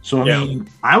 So, I mean,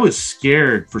 I was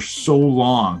scared for so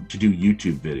long to do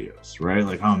YouTube videos, right?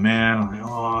 Like, oh man,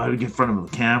 I would get in front of a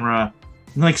camera.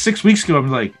 And like 6 weeks ago,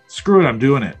 I'm like, screw it, I'm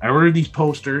doing it. I ordered these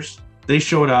posters. They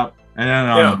showed up. And then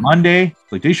on Monday,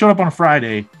 like they showed up on a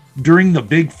Friday during the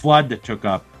big flood that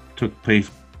took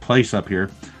place up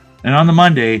here. And on the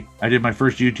Monday, I did my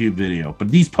first YouTube video. But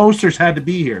these posters had to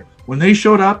be here. When they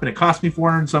showed up and it cost me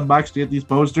 $400 and some to get these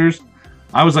posters,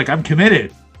 I was like, I'm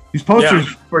committed. These posters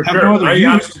for have sure. no other You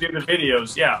have use. to do the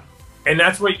videos, and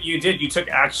that's what you did. You took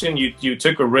action. You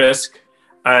took a risk,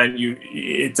 and you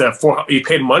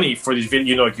paid money for these videos.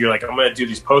 You know, you're like, I'm going to do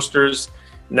these posters.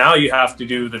 Now you have to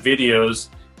do the videos.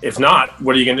 If not,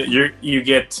 what are you gonna?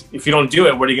 If you don't do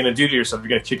it, what are you gonna do to yourself? You're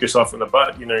gonna kick yourself in the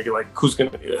butt. You know, you're like, who's gonna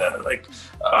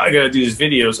I gotta do these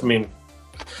videos. I mean,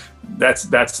 that's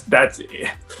and that's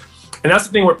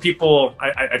the thing where people.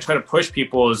 I try to push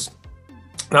people is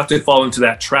not to fall into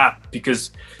that trap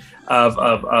because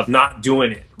of not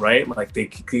doing it, right? Like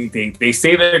they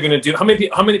say they're gonna do. How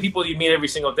many people do you meet every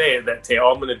single day that say,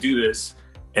 "Oh, I'm gonna do this,"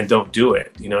 and don't do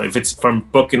it? You know, if it's from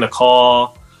booking a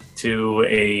call to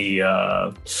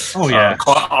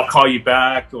I'll call you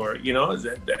back, or you know,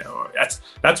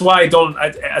 that's why I don't.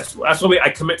 That's why I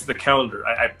commit to the calendar.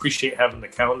 I appreciate having the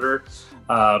calendar,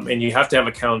 and you have to have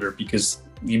a calendar because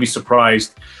you'd be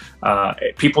surprised. A lot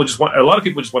of people just want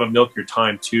to milk your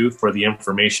time too for the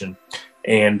information,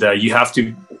 and you have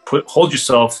to hold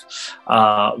yourself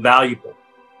valuable.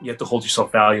 You have to hold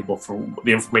yourself valuable for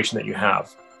the information that you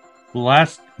have. The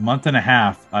last month and a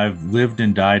half, I've lived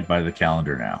and died by the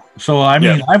calendar now. So, I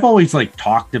mean, I've always like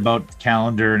talked about the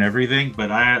calendar and everything, but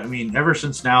I mean, ever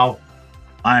since now,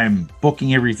 I'm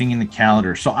booking everything in the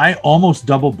calendar. So I almost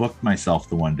double booked myself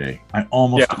the one day. I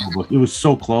almost double booked. It was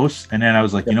so close. And then I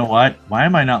was like, you know what? Why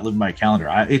am I not living my calendar?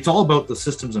 It's all about the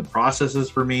systems and processes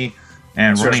for me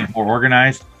and running it more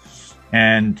organized.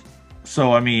 And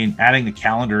so, I mean, adding the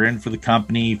calendar in for the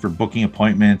company for booking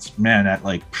appointments, man, that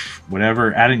like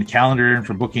whatever, adding the calendar in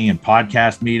for booking and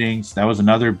podcast meetings. That was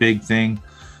another big thing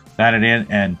that it in,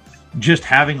 and just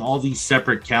having all these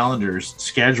separate calendars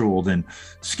scheduled and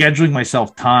scheduling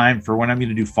myself time for when I'm going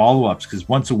to do follow-ups. Because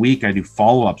once a week I do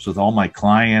follow-ups with all my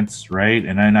clients. Right.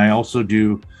 And then I also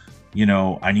do, you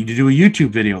know, I need to do a YouTube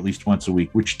video at least once a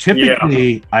week, which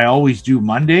typically I always do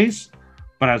Mondays.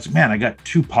 But I was like, man, I got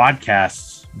 2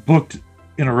 podcasts booked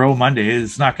in a row Monday.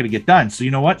 It's not going to get done. So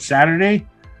you know what? Saturday,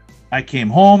 I came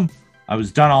home. I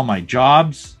was done all my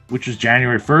jobs, which was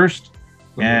January 1st.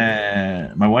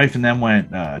 And my wife and them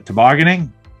went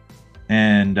tobogganing.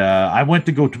 And I went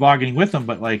to go tobogganing with them.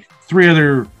 But like 3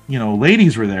 other, you know,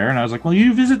 ladies were there. And I was like, well,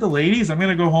 you visit the ladies. I'm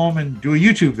going to go home and do a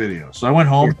YouTube video. So I went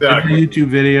home, did a YouTube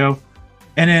video.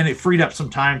 And then it freed up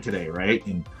some time today, right?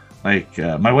 And like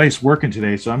my wife's working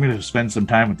today, so I'm going to spend some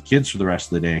time with the kids for the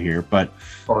rest of the day here. But,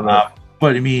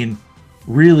 but I mean,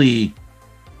 really,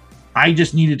 I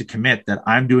just needed to commit that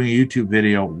I'm doing a YouTube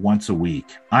video once a week.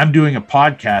 I'm doing a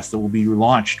podcast that will be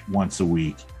launched once a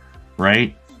week,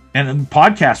 right? And the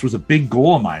podcast was a big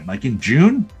goal of mine. Like in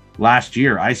June last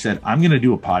year, I said, I'm going to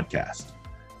do a podcast.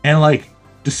 And like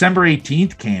December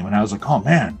 18th came and I was like, oh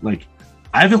man, like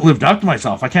I haven't lived up to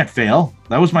myself. I can't fail.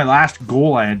 That was my last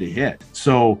goal I had to hit.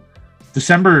 So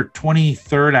December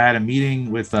 23rd, I had a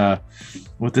meeting with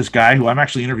this guy who I'm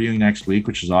actually interviewing next week,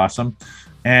 which is awesome.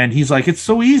 And he's like, it's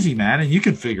so easy, man. And you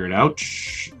can figure it out.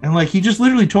 And like, he just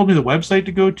literally told me the website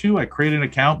to go to. I created an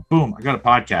account. Boom. I got a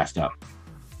podcast up.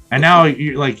 And now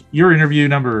you're like, your interview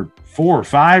number 4 or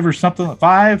 5 or something,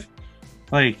 5.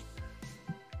 Like,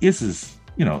 this is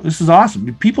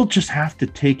awesome. People just have to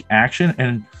take action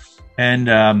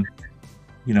and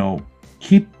you know,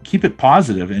 keep it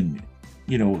positive. And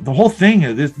you know, the whole thing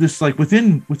is this like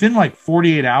within like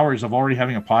 48 hours of already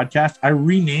having a podcast, I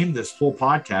renamed this whole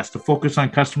podcast to focus on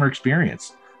customer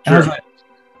experience. And I was like,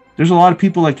 there's a lot of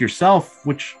people like yourself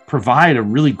which provide a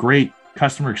really great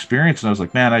customer experience. And I was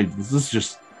like, man, this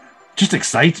just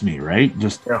excites me, right?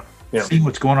 Just seeing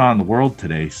what's going on in the world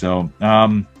today. So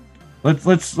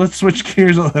let's switch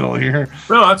gears a little here.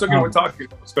 No, that's okay. We're talking.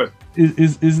 It's good.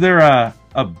 Is there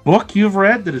a book you've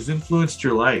read that has influenced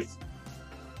your life?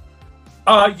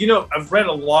 I've read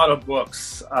a lot of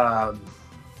books,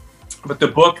 but the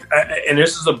book, and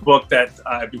this is a book that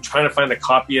I've been trying to find a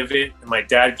copy of it, and my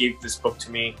dad gave this book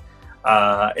to me.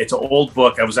 It's an old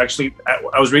book. I was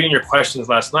reading your questions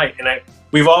last night, and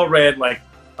we've all read like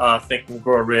Think and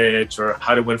Grow Rich or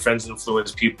How to Win Friends and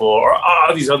Influence People or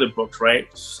all these other books, right?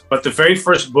 But the very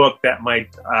first book that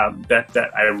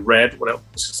that I read, when it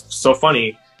was so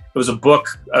funny, it was an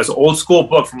old school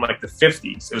book from like the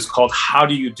 50s. It was called How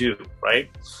Do You Do, right?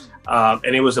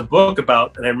 And it was a book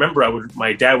about, and I remember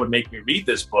my dad would make me read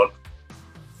this book,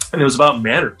 and it was about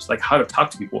manners, like how to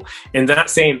talk to people, and not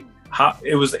saying how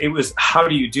it was how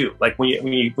do you do, like when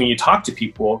you talk to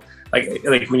people,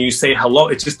 like when you say hello,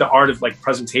 it's just the art of like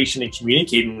presentation and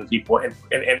communicating with people,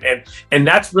 and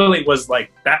that's really was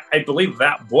like that. I believe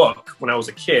that book when I was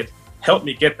a kid helped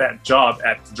me get that job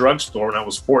at the drugstore when I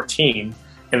was 14.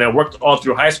 And I worked all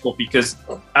through high school because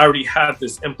I already had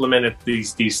implemented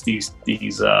these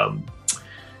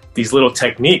little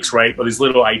techniques, right? Or these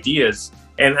little ideas.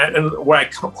 And where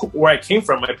I came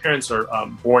from, my parents are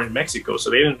born in Mexico, so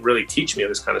they didn't really teach me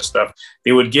this kind of stuff.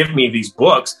 They would give me these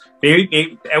books.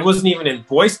 I wasn't even in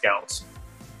Boy Scouts.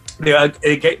 We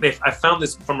found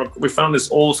this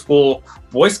old school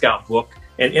Boy Scout book.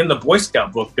 And in the Boy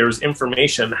Scout book, there's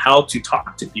information how to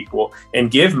talk to people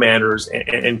and give manners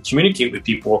and communicate with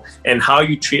people, and how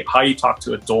you talk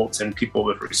to adults and people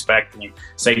with respect. And you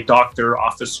say doctor,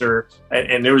 officer,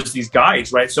 and there was these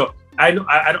guides, right? So I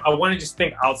want to just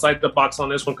think outside the box on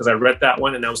this one, because I read that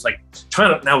one and I was like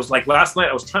last night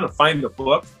I was trying to find the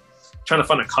book, trying to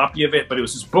find a copy of it, but it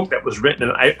was this book that was written,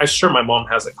 and I'm sure my mom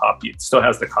has a copy. It still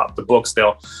has the book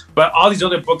still. But all these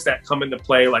other books that come into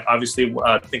play, like obviously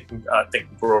Think and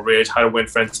Grow Rich, How to Win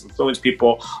Friends and Influence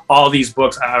People, all these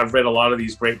books, I've read a lot of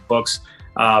these great books.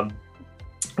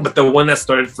 But the one that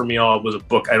started for me all was a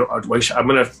book. I'm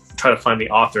going to try to find the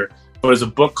author, but it was a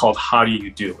book called How Do You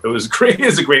Do? It was great. It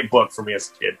was a great book for me as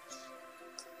a kid.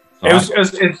 I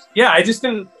just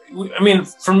didn't, I mean,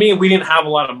 for me, we didn't have a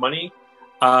lot of money.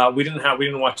 We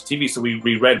didn't watch TV, so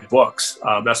we read books.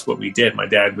 That's what we did. My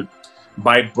dad would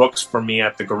buy books for me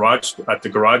at the garage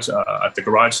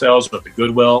sales or at the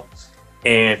Goodwill,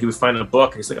 and he would find a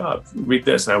book and he's like, "Oh, read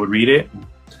this," and I would read it.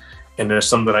 And there's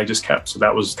some that I just kept. So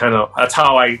that was that's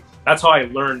how I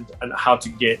learned how to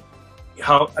get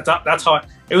that's how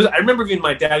it was. I remember even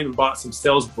my dad even bought some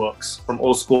sales books from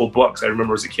old school books. I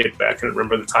remember as a kid, but I couldn't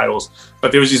remember the titles.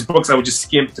 But there was these books I would just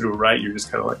skim through. Right, you're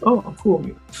just kind of like, "Oh, cool."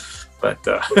 But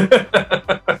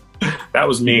that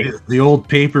was me. The old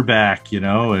paperback,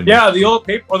 and yeah, the old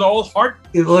paper or the old hard.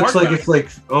 It looks like it's like,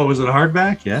 oh, was it a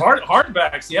hardback? Yeah,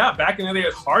 hardbacks. Yeah, back in the day, it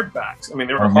was hardbacks. I mean,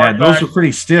 they were hardbacks. Those were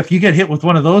pretty stiff. You get hit with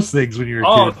one of those things when you're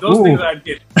a kid. Those things I'd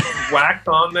get whacked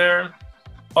on there.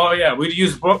 Oh yeah, we'd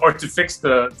use book or to fix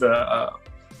the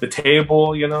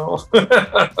table,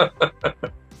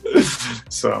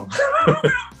 So,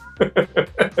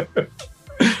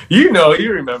 you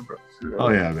remember. Oh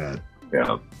yeah, man.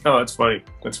 Yeah. Oh, it's funny.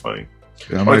 That's funny.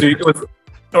 Yeah,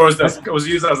 it was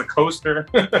used as a coaster.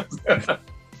 Oh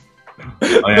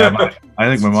yeah, I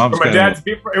think my mom's. For my dad's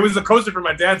beer. It was a coaster for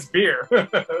my dad's beer. Those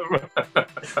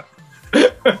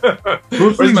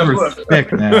things were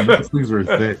thick, man. Those things were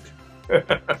thick.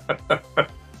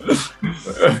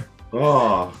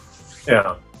 Oh.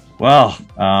 Yeah. Well,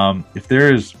 if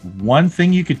there is one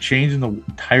thing you could change in the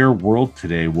entire world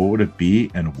today, what would it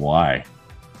be and why?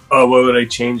 Oh, what would I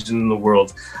change in the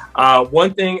world?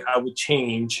 One thing I would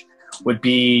change would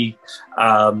be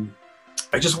I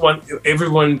just want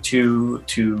everyone to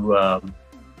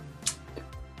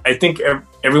I think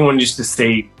everyone used to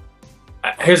say,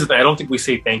 here's the thing, I don't think we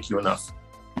say thank you enough.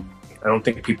 I don't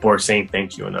think people are saying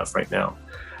thank you enough right now.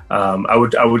 I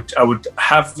would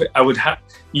have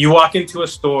you walk into a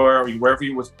store or wherever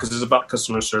you, because it's about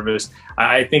customer service.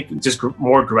 I think just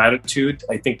more gratitude.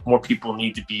 I think more people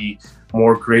need to be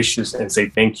more gracious and say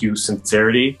thank you,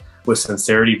 sincerity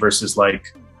versus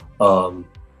like, or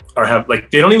have like,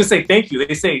 they don't even say thank you. They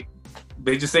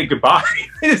just say goodbye.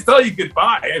 They just tell you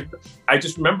goodbye. I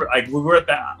just remember, like, we were at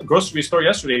the grocery store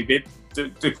yesterday.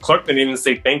 The clerk didn't even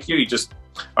say thank you. He just,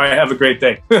 all right, have a great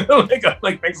day.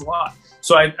 like thanks a lot.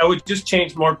 So I would just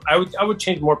change more. I would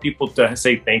change more people to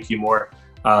say thank you more.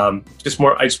 Just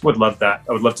more. I just would love that.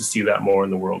 I would love to see that more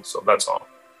in the world. So that's all.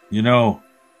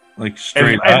 Like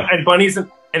straight up. And bunnies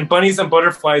and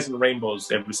butterflies and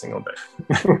rainbows every single day.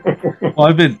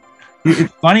 Well,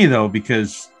 it's funny though,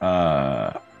 because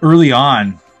early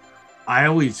on, I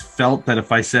always felt that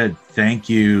if I said thank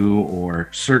you or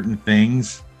certain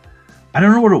things, I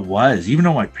don't know what it was, even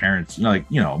though my parents, like,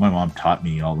 my mom taught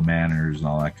me all the manners and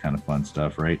all that kind of fun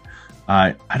stuff, right?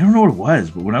 I don't know what it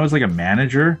was, but when I was like a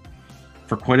manager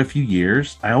for quite a few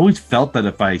years, I always felt that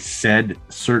if I said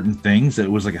certain things, that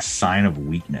it was like a sign of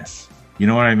weakness. You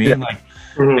know what I mean? Yeah. Like,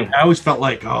 I always felt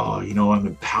like, oh, I'm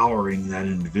empowering that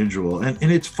individual. And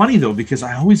it's funny though, because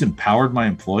I always empowered my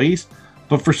employees,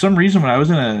 but for some reason, when I was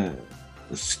in a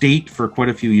state for quite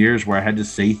a few years where I had to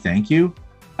say thank you,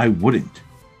 I wouldn't.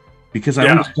 Because I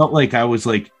always felt like I was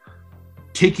like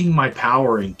taking my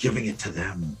power and giving it to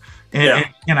them.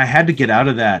 And I had to get out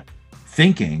of that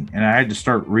thinking, and I had to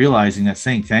start realizing that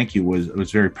saying thank you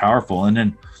was very powerful. And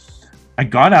then I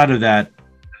got out of that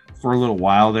for a little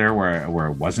while there where I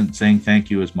wasn't saying thank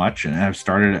you as much. And I've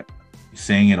started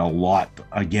saying it a lot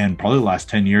again. Probably the last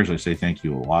 10 years, I say thank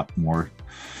you a lot more.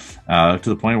 To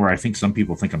the point where I think some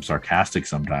people think I'm sarcastic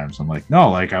sometimes. I'm like, no,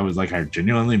 like I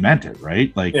genuinely meant it,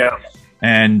 right? Like,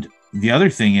 and the other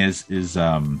thing is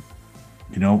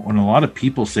when a lot of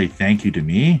people say thank you to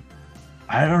me,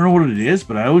 I don't know what it is,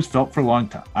 but I always felt for a long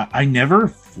time. I never,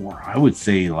 for I would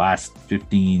say last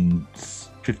 15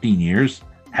 years,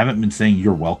 haven't been saying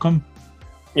you're welcome.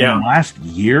 Yeah. In the last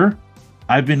year,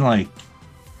 I've been like,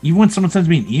 even when someone sends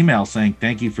me an email saying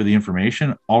thank you for the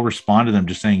information, I'll respond to them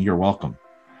just saying you're welcome.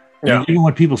 Yeah. And even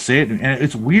when people say it, and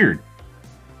it's weird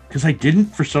because I didn't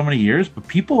for so many years, but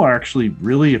people are actually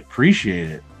really appreciate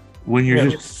it when you're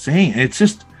just saying it. It's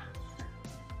just,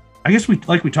 I guess we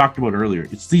talked about earlier,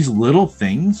 it's these little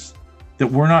things that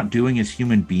we're not doing as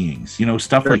human beings,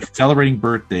 stuff like celebrating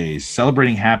birthdays,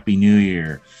 celebrating Happy New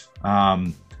Year,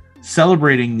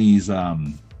 celebrating these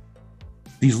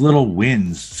little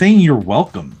wins, saying you're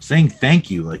welcome, saying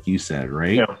thank you, like you said,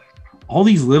 right? Yeah. All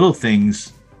these little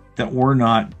things that we're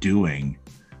not doing,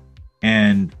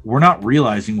 and we're not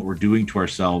realizing what we're doing to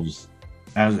ourselves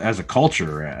as a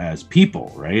culture, as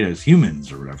people, right? As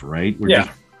humans or whatever, right?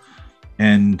 I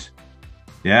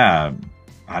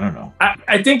don't know.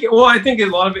 I think a lot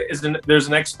of it is there's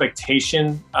an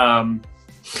expectation,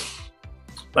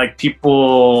 like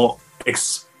people,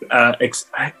 I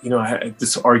had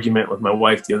this argument with my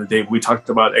wife the other day. We talked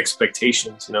about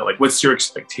expectations, like what's your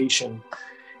expectation?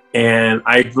 And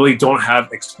I really don't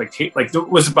have expectation. Like it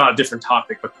was about a different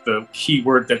topic, but the key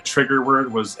word, that trigger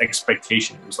word, was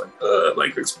expectation. It was like,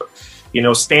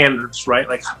 standards, right?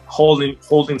 Like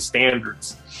holding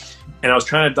standards. And I was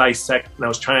trying to dissect,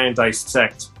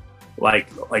 like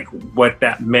what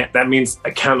that meant. That means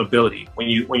accountability. When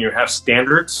you have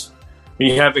standards,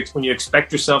 when you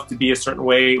expect yourself to be a certain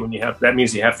way, that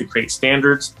means you have to create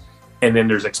standards, and then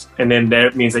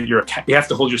that means that you have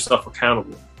to hold yourself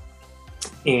accountable.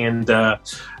 And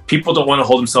people don't want to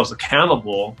hold themselves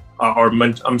accountable,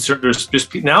 I'm certain there's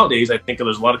just nowadays. I think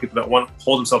there's a lot of people that want to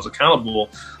hold themselves accountable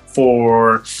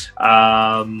for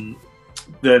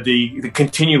the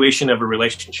continuation of a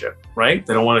relationship, right?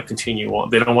 They don't want to continue on.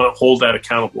 They don't want to hold that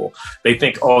accountable. They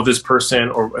think, oh, this person,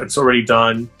 or it's already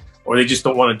done, or they just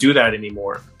don't want to do that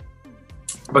anymore.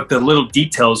 But the little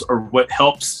details are what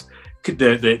helps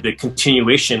the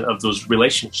continuation of those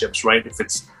relationships, right? If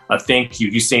it's a thank you,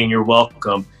 you saying you're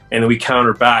welcome, and then we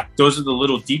counter back. Those are the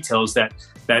little details that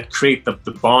create the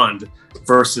bond,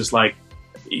 versus like,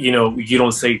 you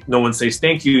don't say, no one says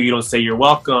thank you, you don't say you're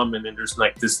welcome, and then there's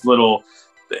like this little,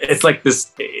 it's like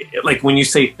this, like when you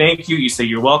say thank you, you say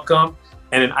you're welcome,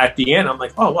 and then at the end, I'm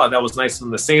like, oh wow, that was nice of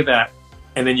them to say that,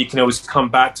 and then you can always come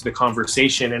back to the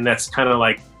conversation, and that's kind of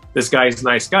like, this guy's a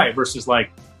nice guy, versus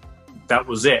like, that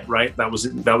was it, right? That was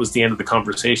the end of the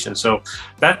conversation. So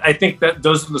that, I think that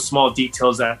those are the small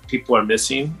details that people are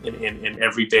missing in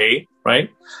every day, right?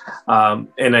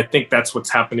 And I think that's what's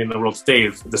happening in the world today.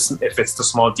 If it's the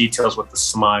small details with the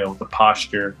smile, the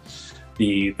posture,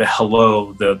 the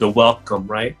hello, the welcome,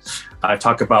 right? I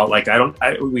talk about like,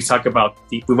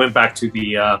 we went back to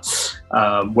the,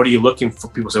 what are you looking for?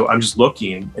 People say, well, I'm just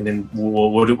looking. And then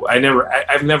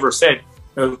I've never said,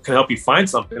 can help you find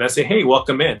something. I say, hey,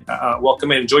 welcome in,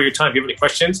 enjoy your time. If you have any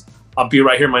questions, I'll be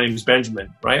right here. My name is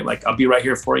Benjamin, right? Like, I'll be right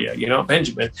here for you,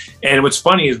 Benjamin. And what's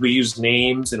funny is we use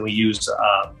names, and we use,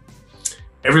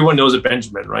 everyone knows a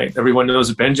Benjamin, right? Everyone knows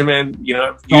a Benjamin,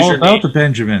 all about the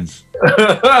Benjamins.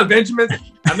 Benjamins.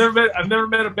 I've never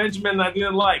met a Benjamin I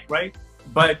didn't like, right?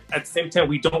 But at the same time,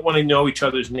 we don't want to know each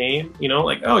other's name,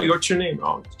 like, oh, what's your name?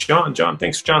 Oh, John,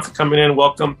 thanks, John, for coming in.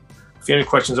 Welcome. If you have any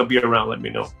questions, I'll be around. Let me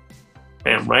know.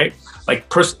 Right? Like,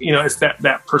 it's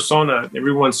that persona.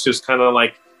 Everyone's just kind of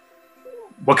like,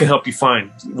 what can help you find?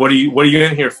 What are you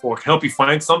in here for? Can help you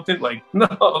find something? Like, no,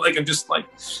 like, I'm just like,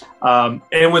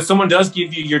 and when someone does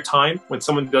give you your time,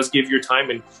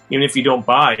 and even if you don't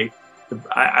buy,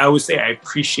 I always say, I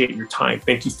appreciate your time.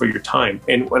 Thank you for your time.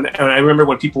 And I remember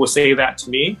when people would say that to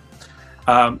me,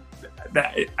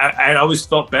 that I always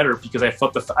felt better because I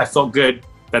felt good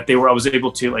that I was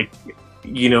able to, like,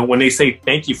 you know, when they say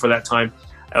thank you for that time,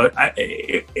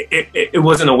 it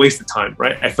wasn't a waste of time,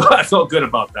 right? I felt good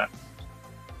about that.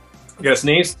 You got a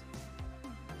sneeze?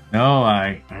 No,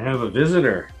 I have a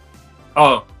visitor.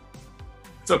 Oh,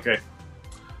 it's okay.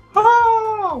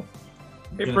 Oh,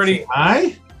 hey, pretty.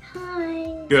 Hi.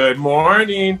 Hi. Good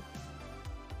morning.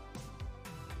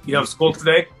 You have school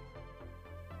today?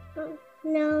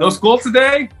 No. No school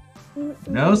today?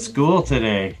 No school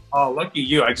today. Oh, lucky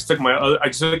you! I just took my I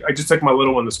just took my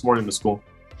little one this morning to school.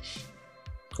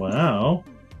 Wow.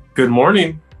 Good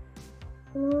morning.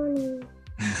 Morning.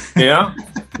 Yeah.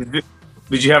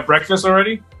 Did you have breakfast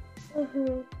already?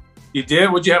 Mm-hmm. You did.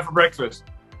 What'd you have for breakfast?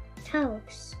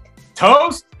 Toast.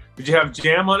 Toast. Did you have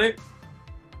jam on it?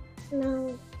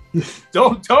 No.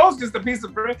 Don't toast, just a piece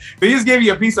of bread. They just gave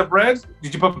you a piece of bread.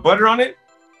 Did you put butter on it?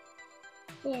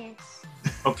 Yes.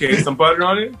 Okay, some butter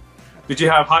on it. Did you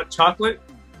have hot chocolate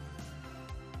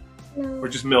No. or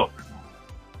just milk?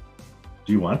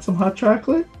 Do you want some hot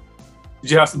chocolate?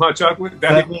 Did you have some hot chocolate?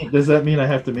 Does that mean I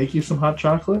have to make you some hot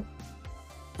chocolate?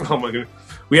 Oh my goodness.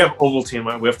 We have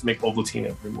Ovaltine. We have to make Ovaltine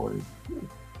every morning.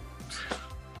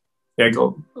 Yeah,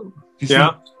 go.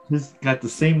 Yeah. He's got the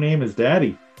same name as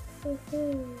Daddy.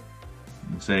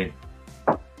 Mm-hmm. Say.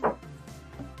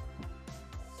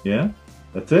 Yeah?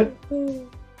 That's it? Mm-hmm.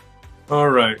 All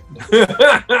right.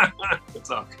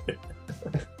 It's all good.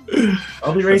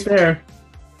 I'll be right there.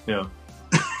 Yeah.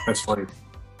 That's funny.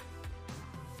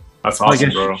 That's awesome,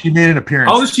 bro. She made an appearance.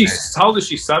 How old is she? How old is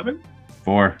she? 7?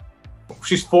 4.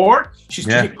 She's 4? She's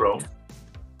Yeah. cute, bro.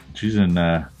 She's in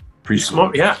preschool.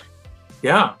 Smart. Yeah.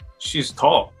 Yeah. She's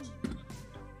tall.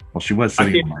 Well, she was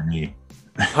sitting on my knee.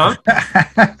 Huh?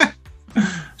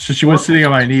 So she was sitting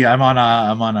on my knee. I'm on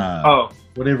a Oh.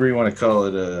 whatever you want to call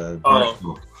it.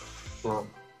 Oh. Well,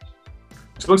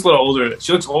 she looks a little older.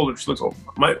 She looks older. She looks old.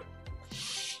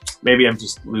 Maybe I'm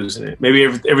just losing it. Maybe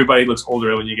everybody looks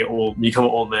older when you get old. When you become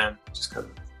an old man. Just kind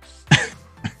of.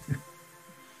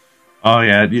 Oh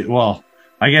yeah. Well,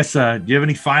 I guess. Do you have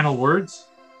any final words?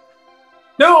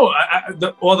 No.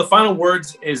 The final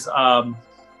words is I'm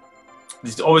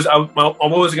always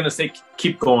going to say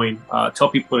keep going. Tell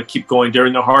people to keep going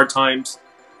during the hard times,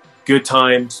 good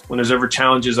times, when there's ever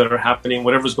challenges that are happening,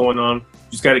 whatever's going on.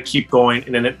 You just got to keep going,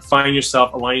 and then align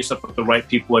yourself with the right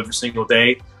people every single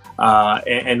day.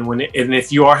 And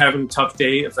if you are having a tough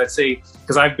day, if let's say,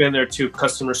 because I've been there too,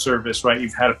 customer service, right?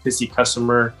 You've had a pissy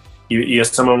customer.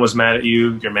 Someone was mad at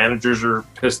you. Your managers are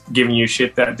pissed, giving you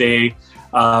shit that day.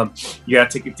 You got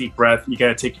to take a deep breath. You got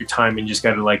to take your time, and you just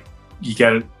got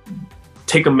to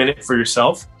take a minute for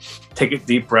yourself. Take a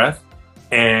deep breath.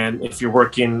 And if you're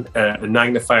working a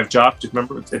 9-to-5 job, just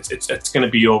remember it's going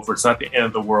to be over. It's not the end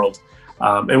of the world.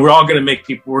 And we're all going to make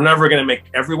people. We're never going to make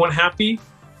everyone happy.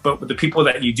 But with the people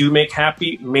that you do make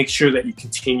happy, make sure that you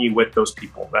continue with those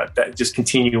people. That just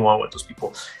continue on with those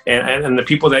people. And the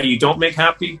people that you don't make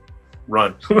happy,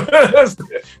 run.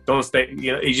 Don't stay.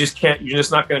 You just can't. You're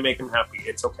just not going to make them happy.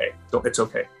 It's okay. It's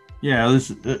okay. Yeah, it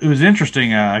was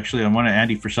interesting. Actually, on one of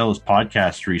Andy Frisella's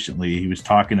podcasts recently, he was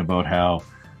talking about how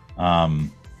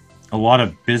a lot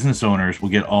of business owners will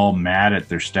get all mad at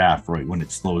their staff right when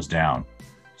it slows down.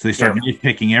 So they start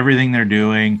nitpicking everything they're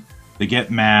doing. They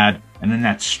get mad, and then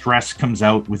that stress comes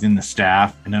out within the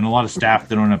staff. And then a lot of staff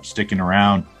that don't end up sticking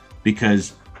around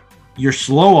because you're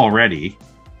slow already,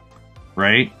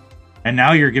 right? And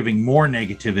now you're giving more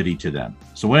negativity to them.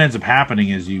 So what ends up happening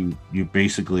is you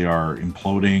basically are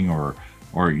imploding, or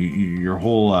your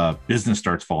whole business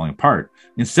starts falling apart.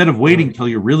 Instead of waiting until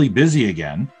you're really busy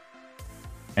again,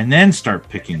 and then start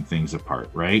picking things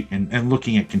apart, right? And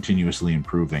looking at continuously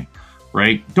improving,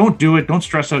 right? Don't do it. Don't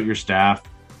stress out your staff.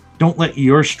 Don't let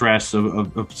your stress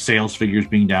of sales figures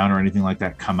being down or anything like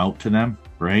that come out to them,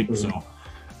 right?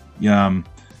 Mm-hmm.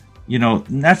 So,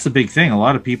 that's the big thing. A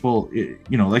lot of people,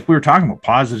 like we were talking about,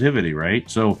 positivity, right?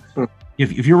 So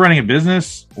if you're running a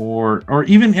business or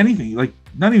even anything, like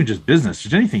not even just business,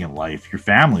 just anything in life, your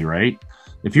family, right?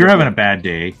 If you're having a bad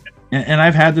day, and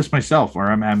I've had this myself,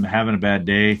 where I'm having a bad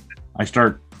day, I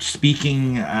start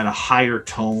speaking at a higher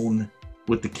tone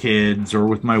with the kids or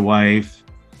with my wife.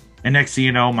 And next thing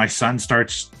you know, my son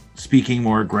starts speaking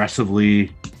more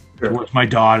aggressively towards my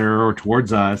daughter or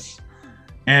towards us.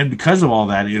 And because of all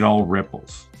that, it all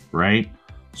ripples, right?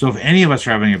 So if any of us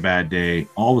are having a bad day,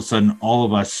 all of a sudden, all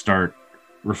of us start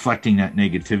reflecting that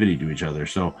negativity to each other.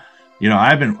 So,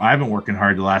 I've been working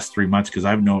hard the last 3 months because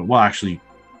I've known, well, actually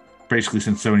basically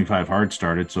since 75 Hard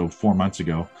started, so 4 months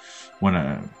ago when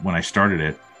I started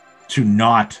it, to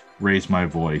not raise my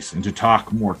voice and to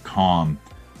talk more calm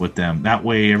with them. That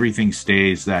way everything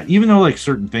stays that, even though like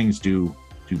certain things do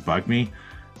bug me,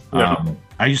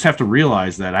 I just have to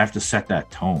realize that I have to set that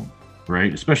tone,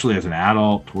 right? Especially as an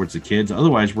adult towards the kids.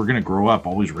 Otherwise, we're going to grow up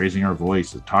always raising our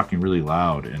voice and talking really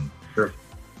loud. And,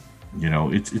 you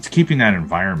know, it's keeping that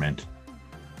environment.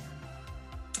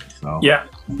 So. Yeah.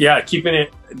 Keeping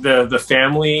it, the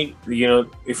family, you know,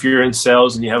 if you're in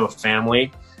sales and you have a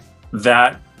family,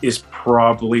 that is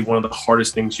probably one of the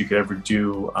hardest things you could ever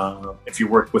do if you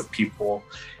work with people.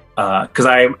 Because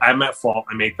I'm at fault.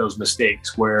 I make those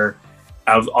mistakes where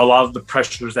a lot of the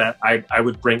pressures that I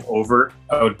would bring over,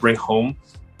 I would bring home,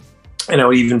 and I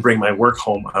would even bring my work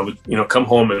home. I would, you know, come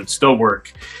home and still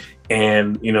work.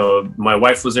 And, you know, my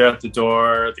wife was there at the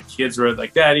door, the kids were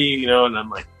like, Daddy, you know, and I'm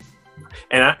like,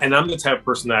 and I'm the type of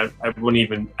person that I wouldn't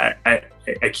even,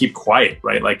 I keep quiet,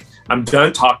 right? Like I'm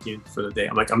done talking for the day.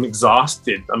 I'm like, I'm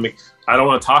exhausted. I don't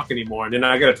want to talk anymore. And then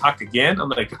I got to talk again. I'm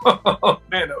like, oh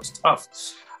man, that was tough.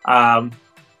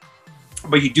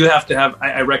 But you do have to have,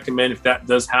 I recommend if that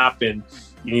does happen,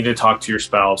 you need to talk to your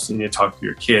spouse, you need to talk to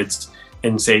your kids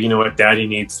and say, you know what, Daddy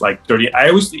needs like 30. I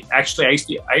used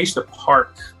to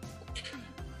park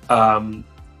on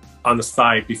the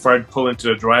side before I'd pull into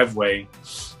the driveway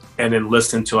and then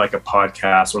listen to like a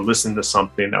podcast or listen to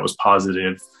something that was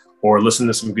positive or listen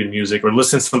to some good music or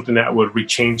listen to something that would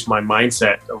rechange my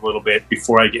mindset a little bit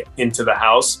before I get into the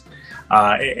house.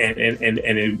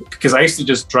 Because I used to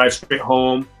just drive straight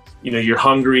home. You know, you're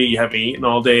hungry, you haven't eaten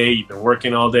all day, you've been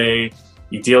working all day,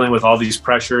 you're dealing with all these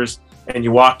pressures, and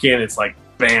you walk in, it's like,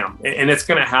 bam, and it's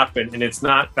going to happen. And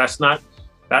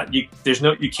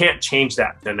you can't change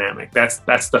that dynamic. That's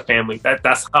the family.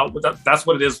 That's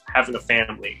what it is having a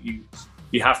family.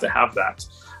 You have to have that.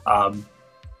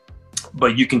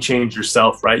 But you can change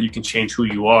yourself, right? You can change who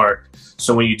you are.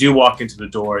 So when you do walk into the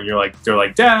door and they're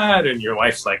like, Dad, and your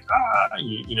wife's like,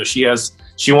 you know, she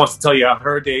wants to tell you how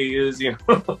her day is, you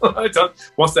know,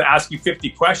 wants to ask you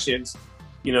 50 questions,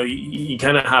 you know, you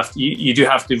kind of have to, you do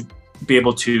have to be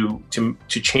able to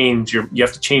change you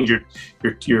have to change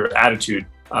your attitude.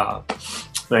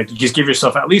 Like just give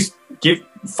yourself, at least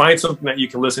find something that you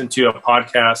can listen to, a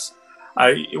podcast.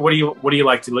 What do you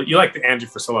like to? You like the Andy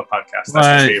Frisella podcast?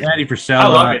 That's your favorite. Andy Frisella, I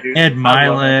love it, dude. Ed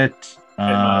Milet.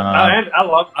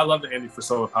 I love the Andy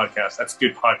Frisella podcast. That's a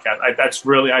good podcast.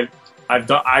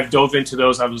 I've dove into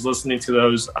those. I was listening to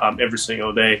those every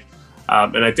single day,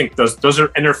 and I think those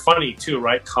are, and they're funny too,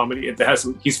 right? Comedy.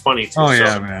 He's funny too. Oh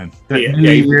yeah, man. That New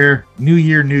Year, New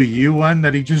You one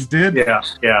that he just did. Yeah.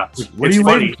 What are you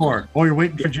waiting for? Oh, you're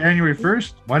waiting for January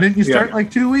 1st? Why didn't you start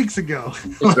like 2 weeks ago?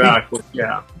 Exactly.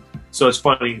 Yeah. So it's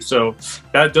funny. So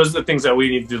those are the things that we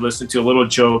need to listen to, little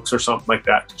jokes or something like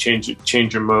that to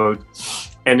change your mode.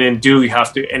 And then you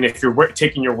have to, and if you're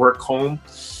taking your work home,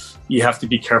 you have to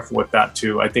be careful with that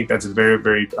too. I think that's very,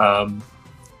 very,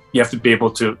 you have to be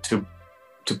able to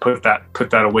put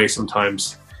that away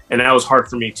sometimes. And that was hard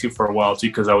for me too for a while too,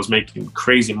 because I was making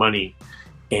crazy money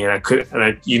and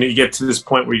you get to this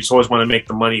point where you just always want to make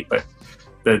the money, but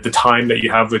the time that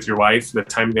you have with your wife, the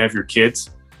time you have your kids,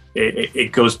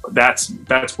 it goes, that's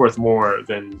worth more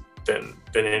than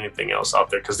anything else out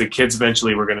there. Because the kids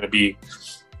eventually they're going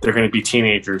to be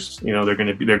teenagers, you know,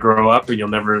 they grow up and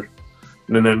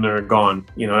and then they're gone.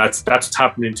 You know, that's what's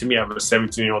happening to me. I have a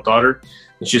 17-year-old daughter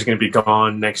and she's going to be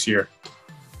gone next year.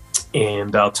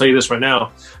 And I'll tell you this right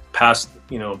now, past,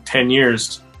 10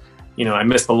 years, I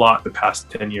missed a lot the past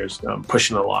 10 years,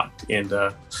 pushing a lot. And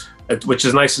which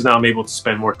is nice is now I'm able to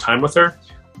spend more time with her.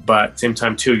 But at the same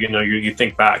time too, you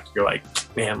think back, you're like,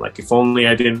 man, like if only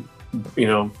I didn't,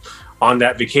 on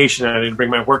that vacation, I didn't bring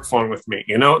my work phone with me,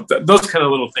 those kind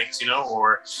of little things,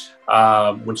 or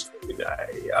which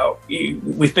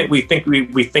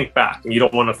we think back, and you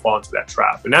don't want to fall into that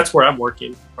trap. And that's where I'm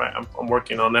working, right? I'm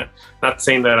working on that. Not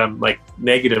saying that I'm like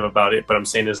negative about it, but I'm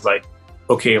saying is like,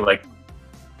 okay, like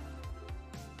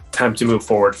time to move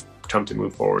forward.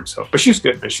 So, but she's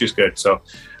good. She's good. So,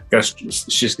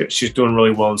 she's good. She's doing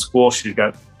really well in school. She's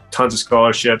got tons of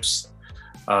scholarships.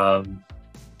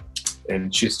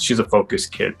 And she's a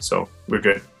focused kid, so we're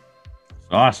good.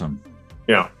 Awesome.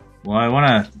 Yeah. Well, I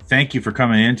want to thank you for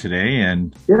coming in today,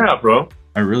 and yeah, bro,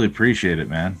 I really appreciate it,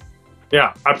 man.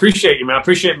 Yeah, I appreciate you, man. I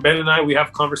appreciate Ben and I. We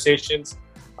have conversations.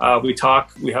 We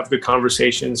talk. We have good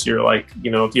conversations. You're like,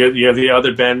 you're the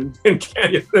other Ben in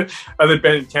Canada,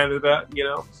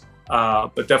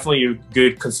 but definitely you're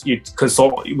good. You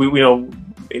consult.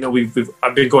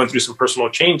 I've been going through some personal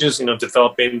changes,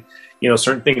 developing,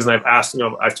 certain things. And I've asked,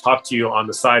 I've talked to you on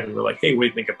the side and we're like, hey, what do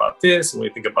you think about this? And what do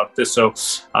you think about this? So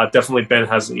definitely Ben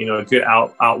has, a good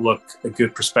outlook, a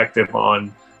good perspective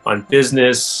on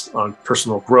business, on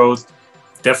personal growth,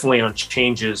 definitely on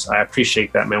changes. I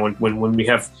appreciate that, man. When we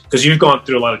have, because you've gone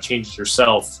through a lot of changes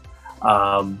yourself,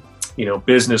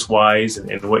 business wise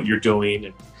and what you're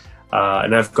doing.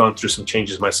 And I've gone through some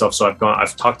changes myself. So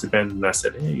I've talked to Ben and I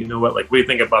said, hey, you know what do you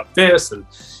think about this? And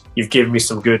you've given me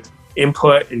some good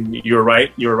input, and you're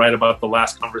right. You were right about the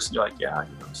last conversation. You're like, yeah,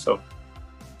 so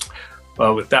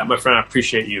with that, my friend, I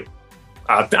appreciate you.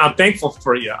 I'm thankful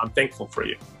for you.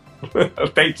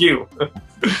 Thank you.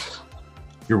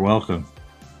 You're welcome.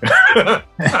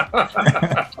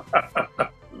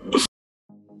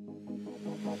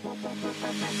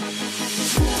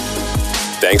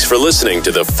 Thanks for listening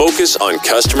to the Focus on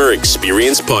Customer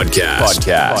Experience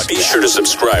podcast. Be sure to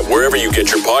subscribe wherever you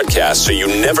get your podcasts so you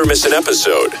never miss an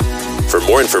episode. For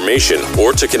more information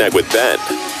or to connect with Ben,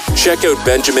 check out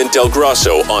Benjamin Del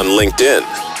Grosso on LinkedIn,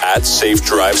 at Safe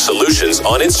Drive Solutions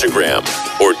on Instagram,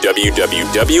 or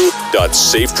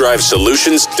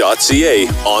www.safedrivesolutions.ca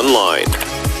online.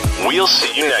 We'll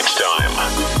see you next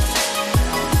time.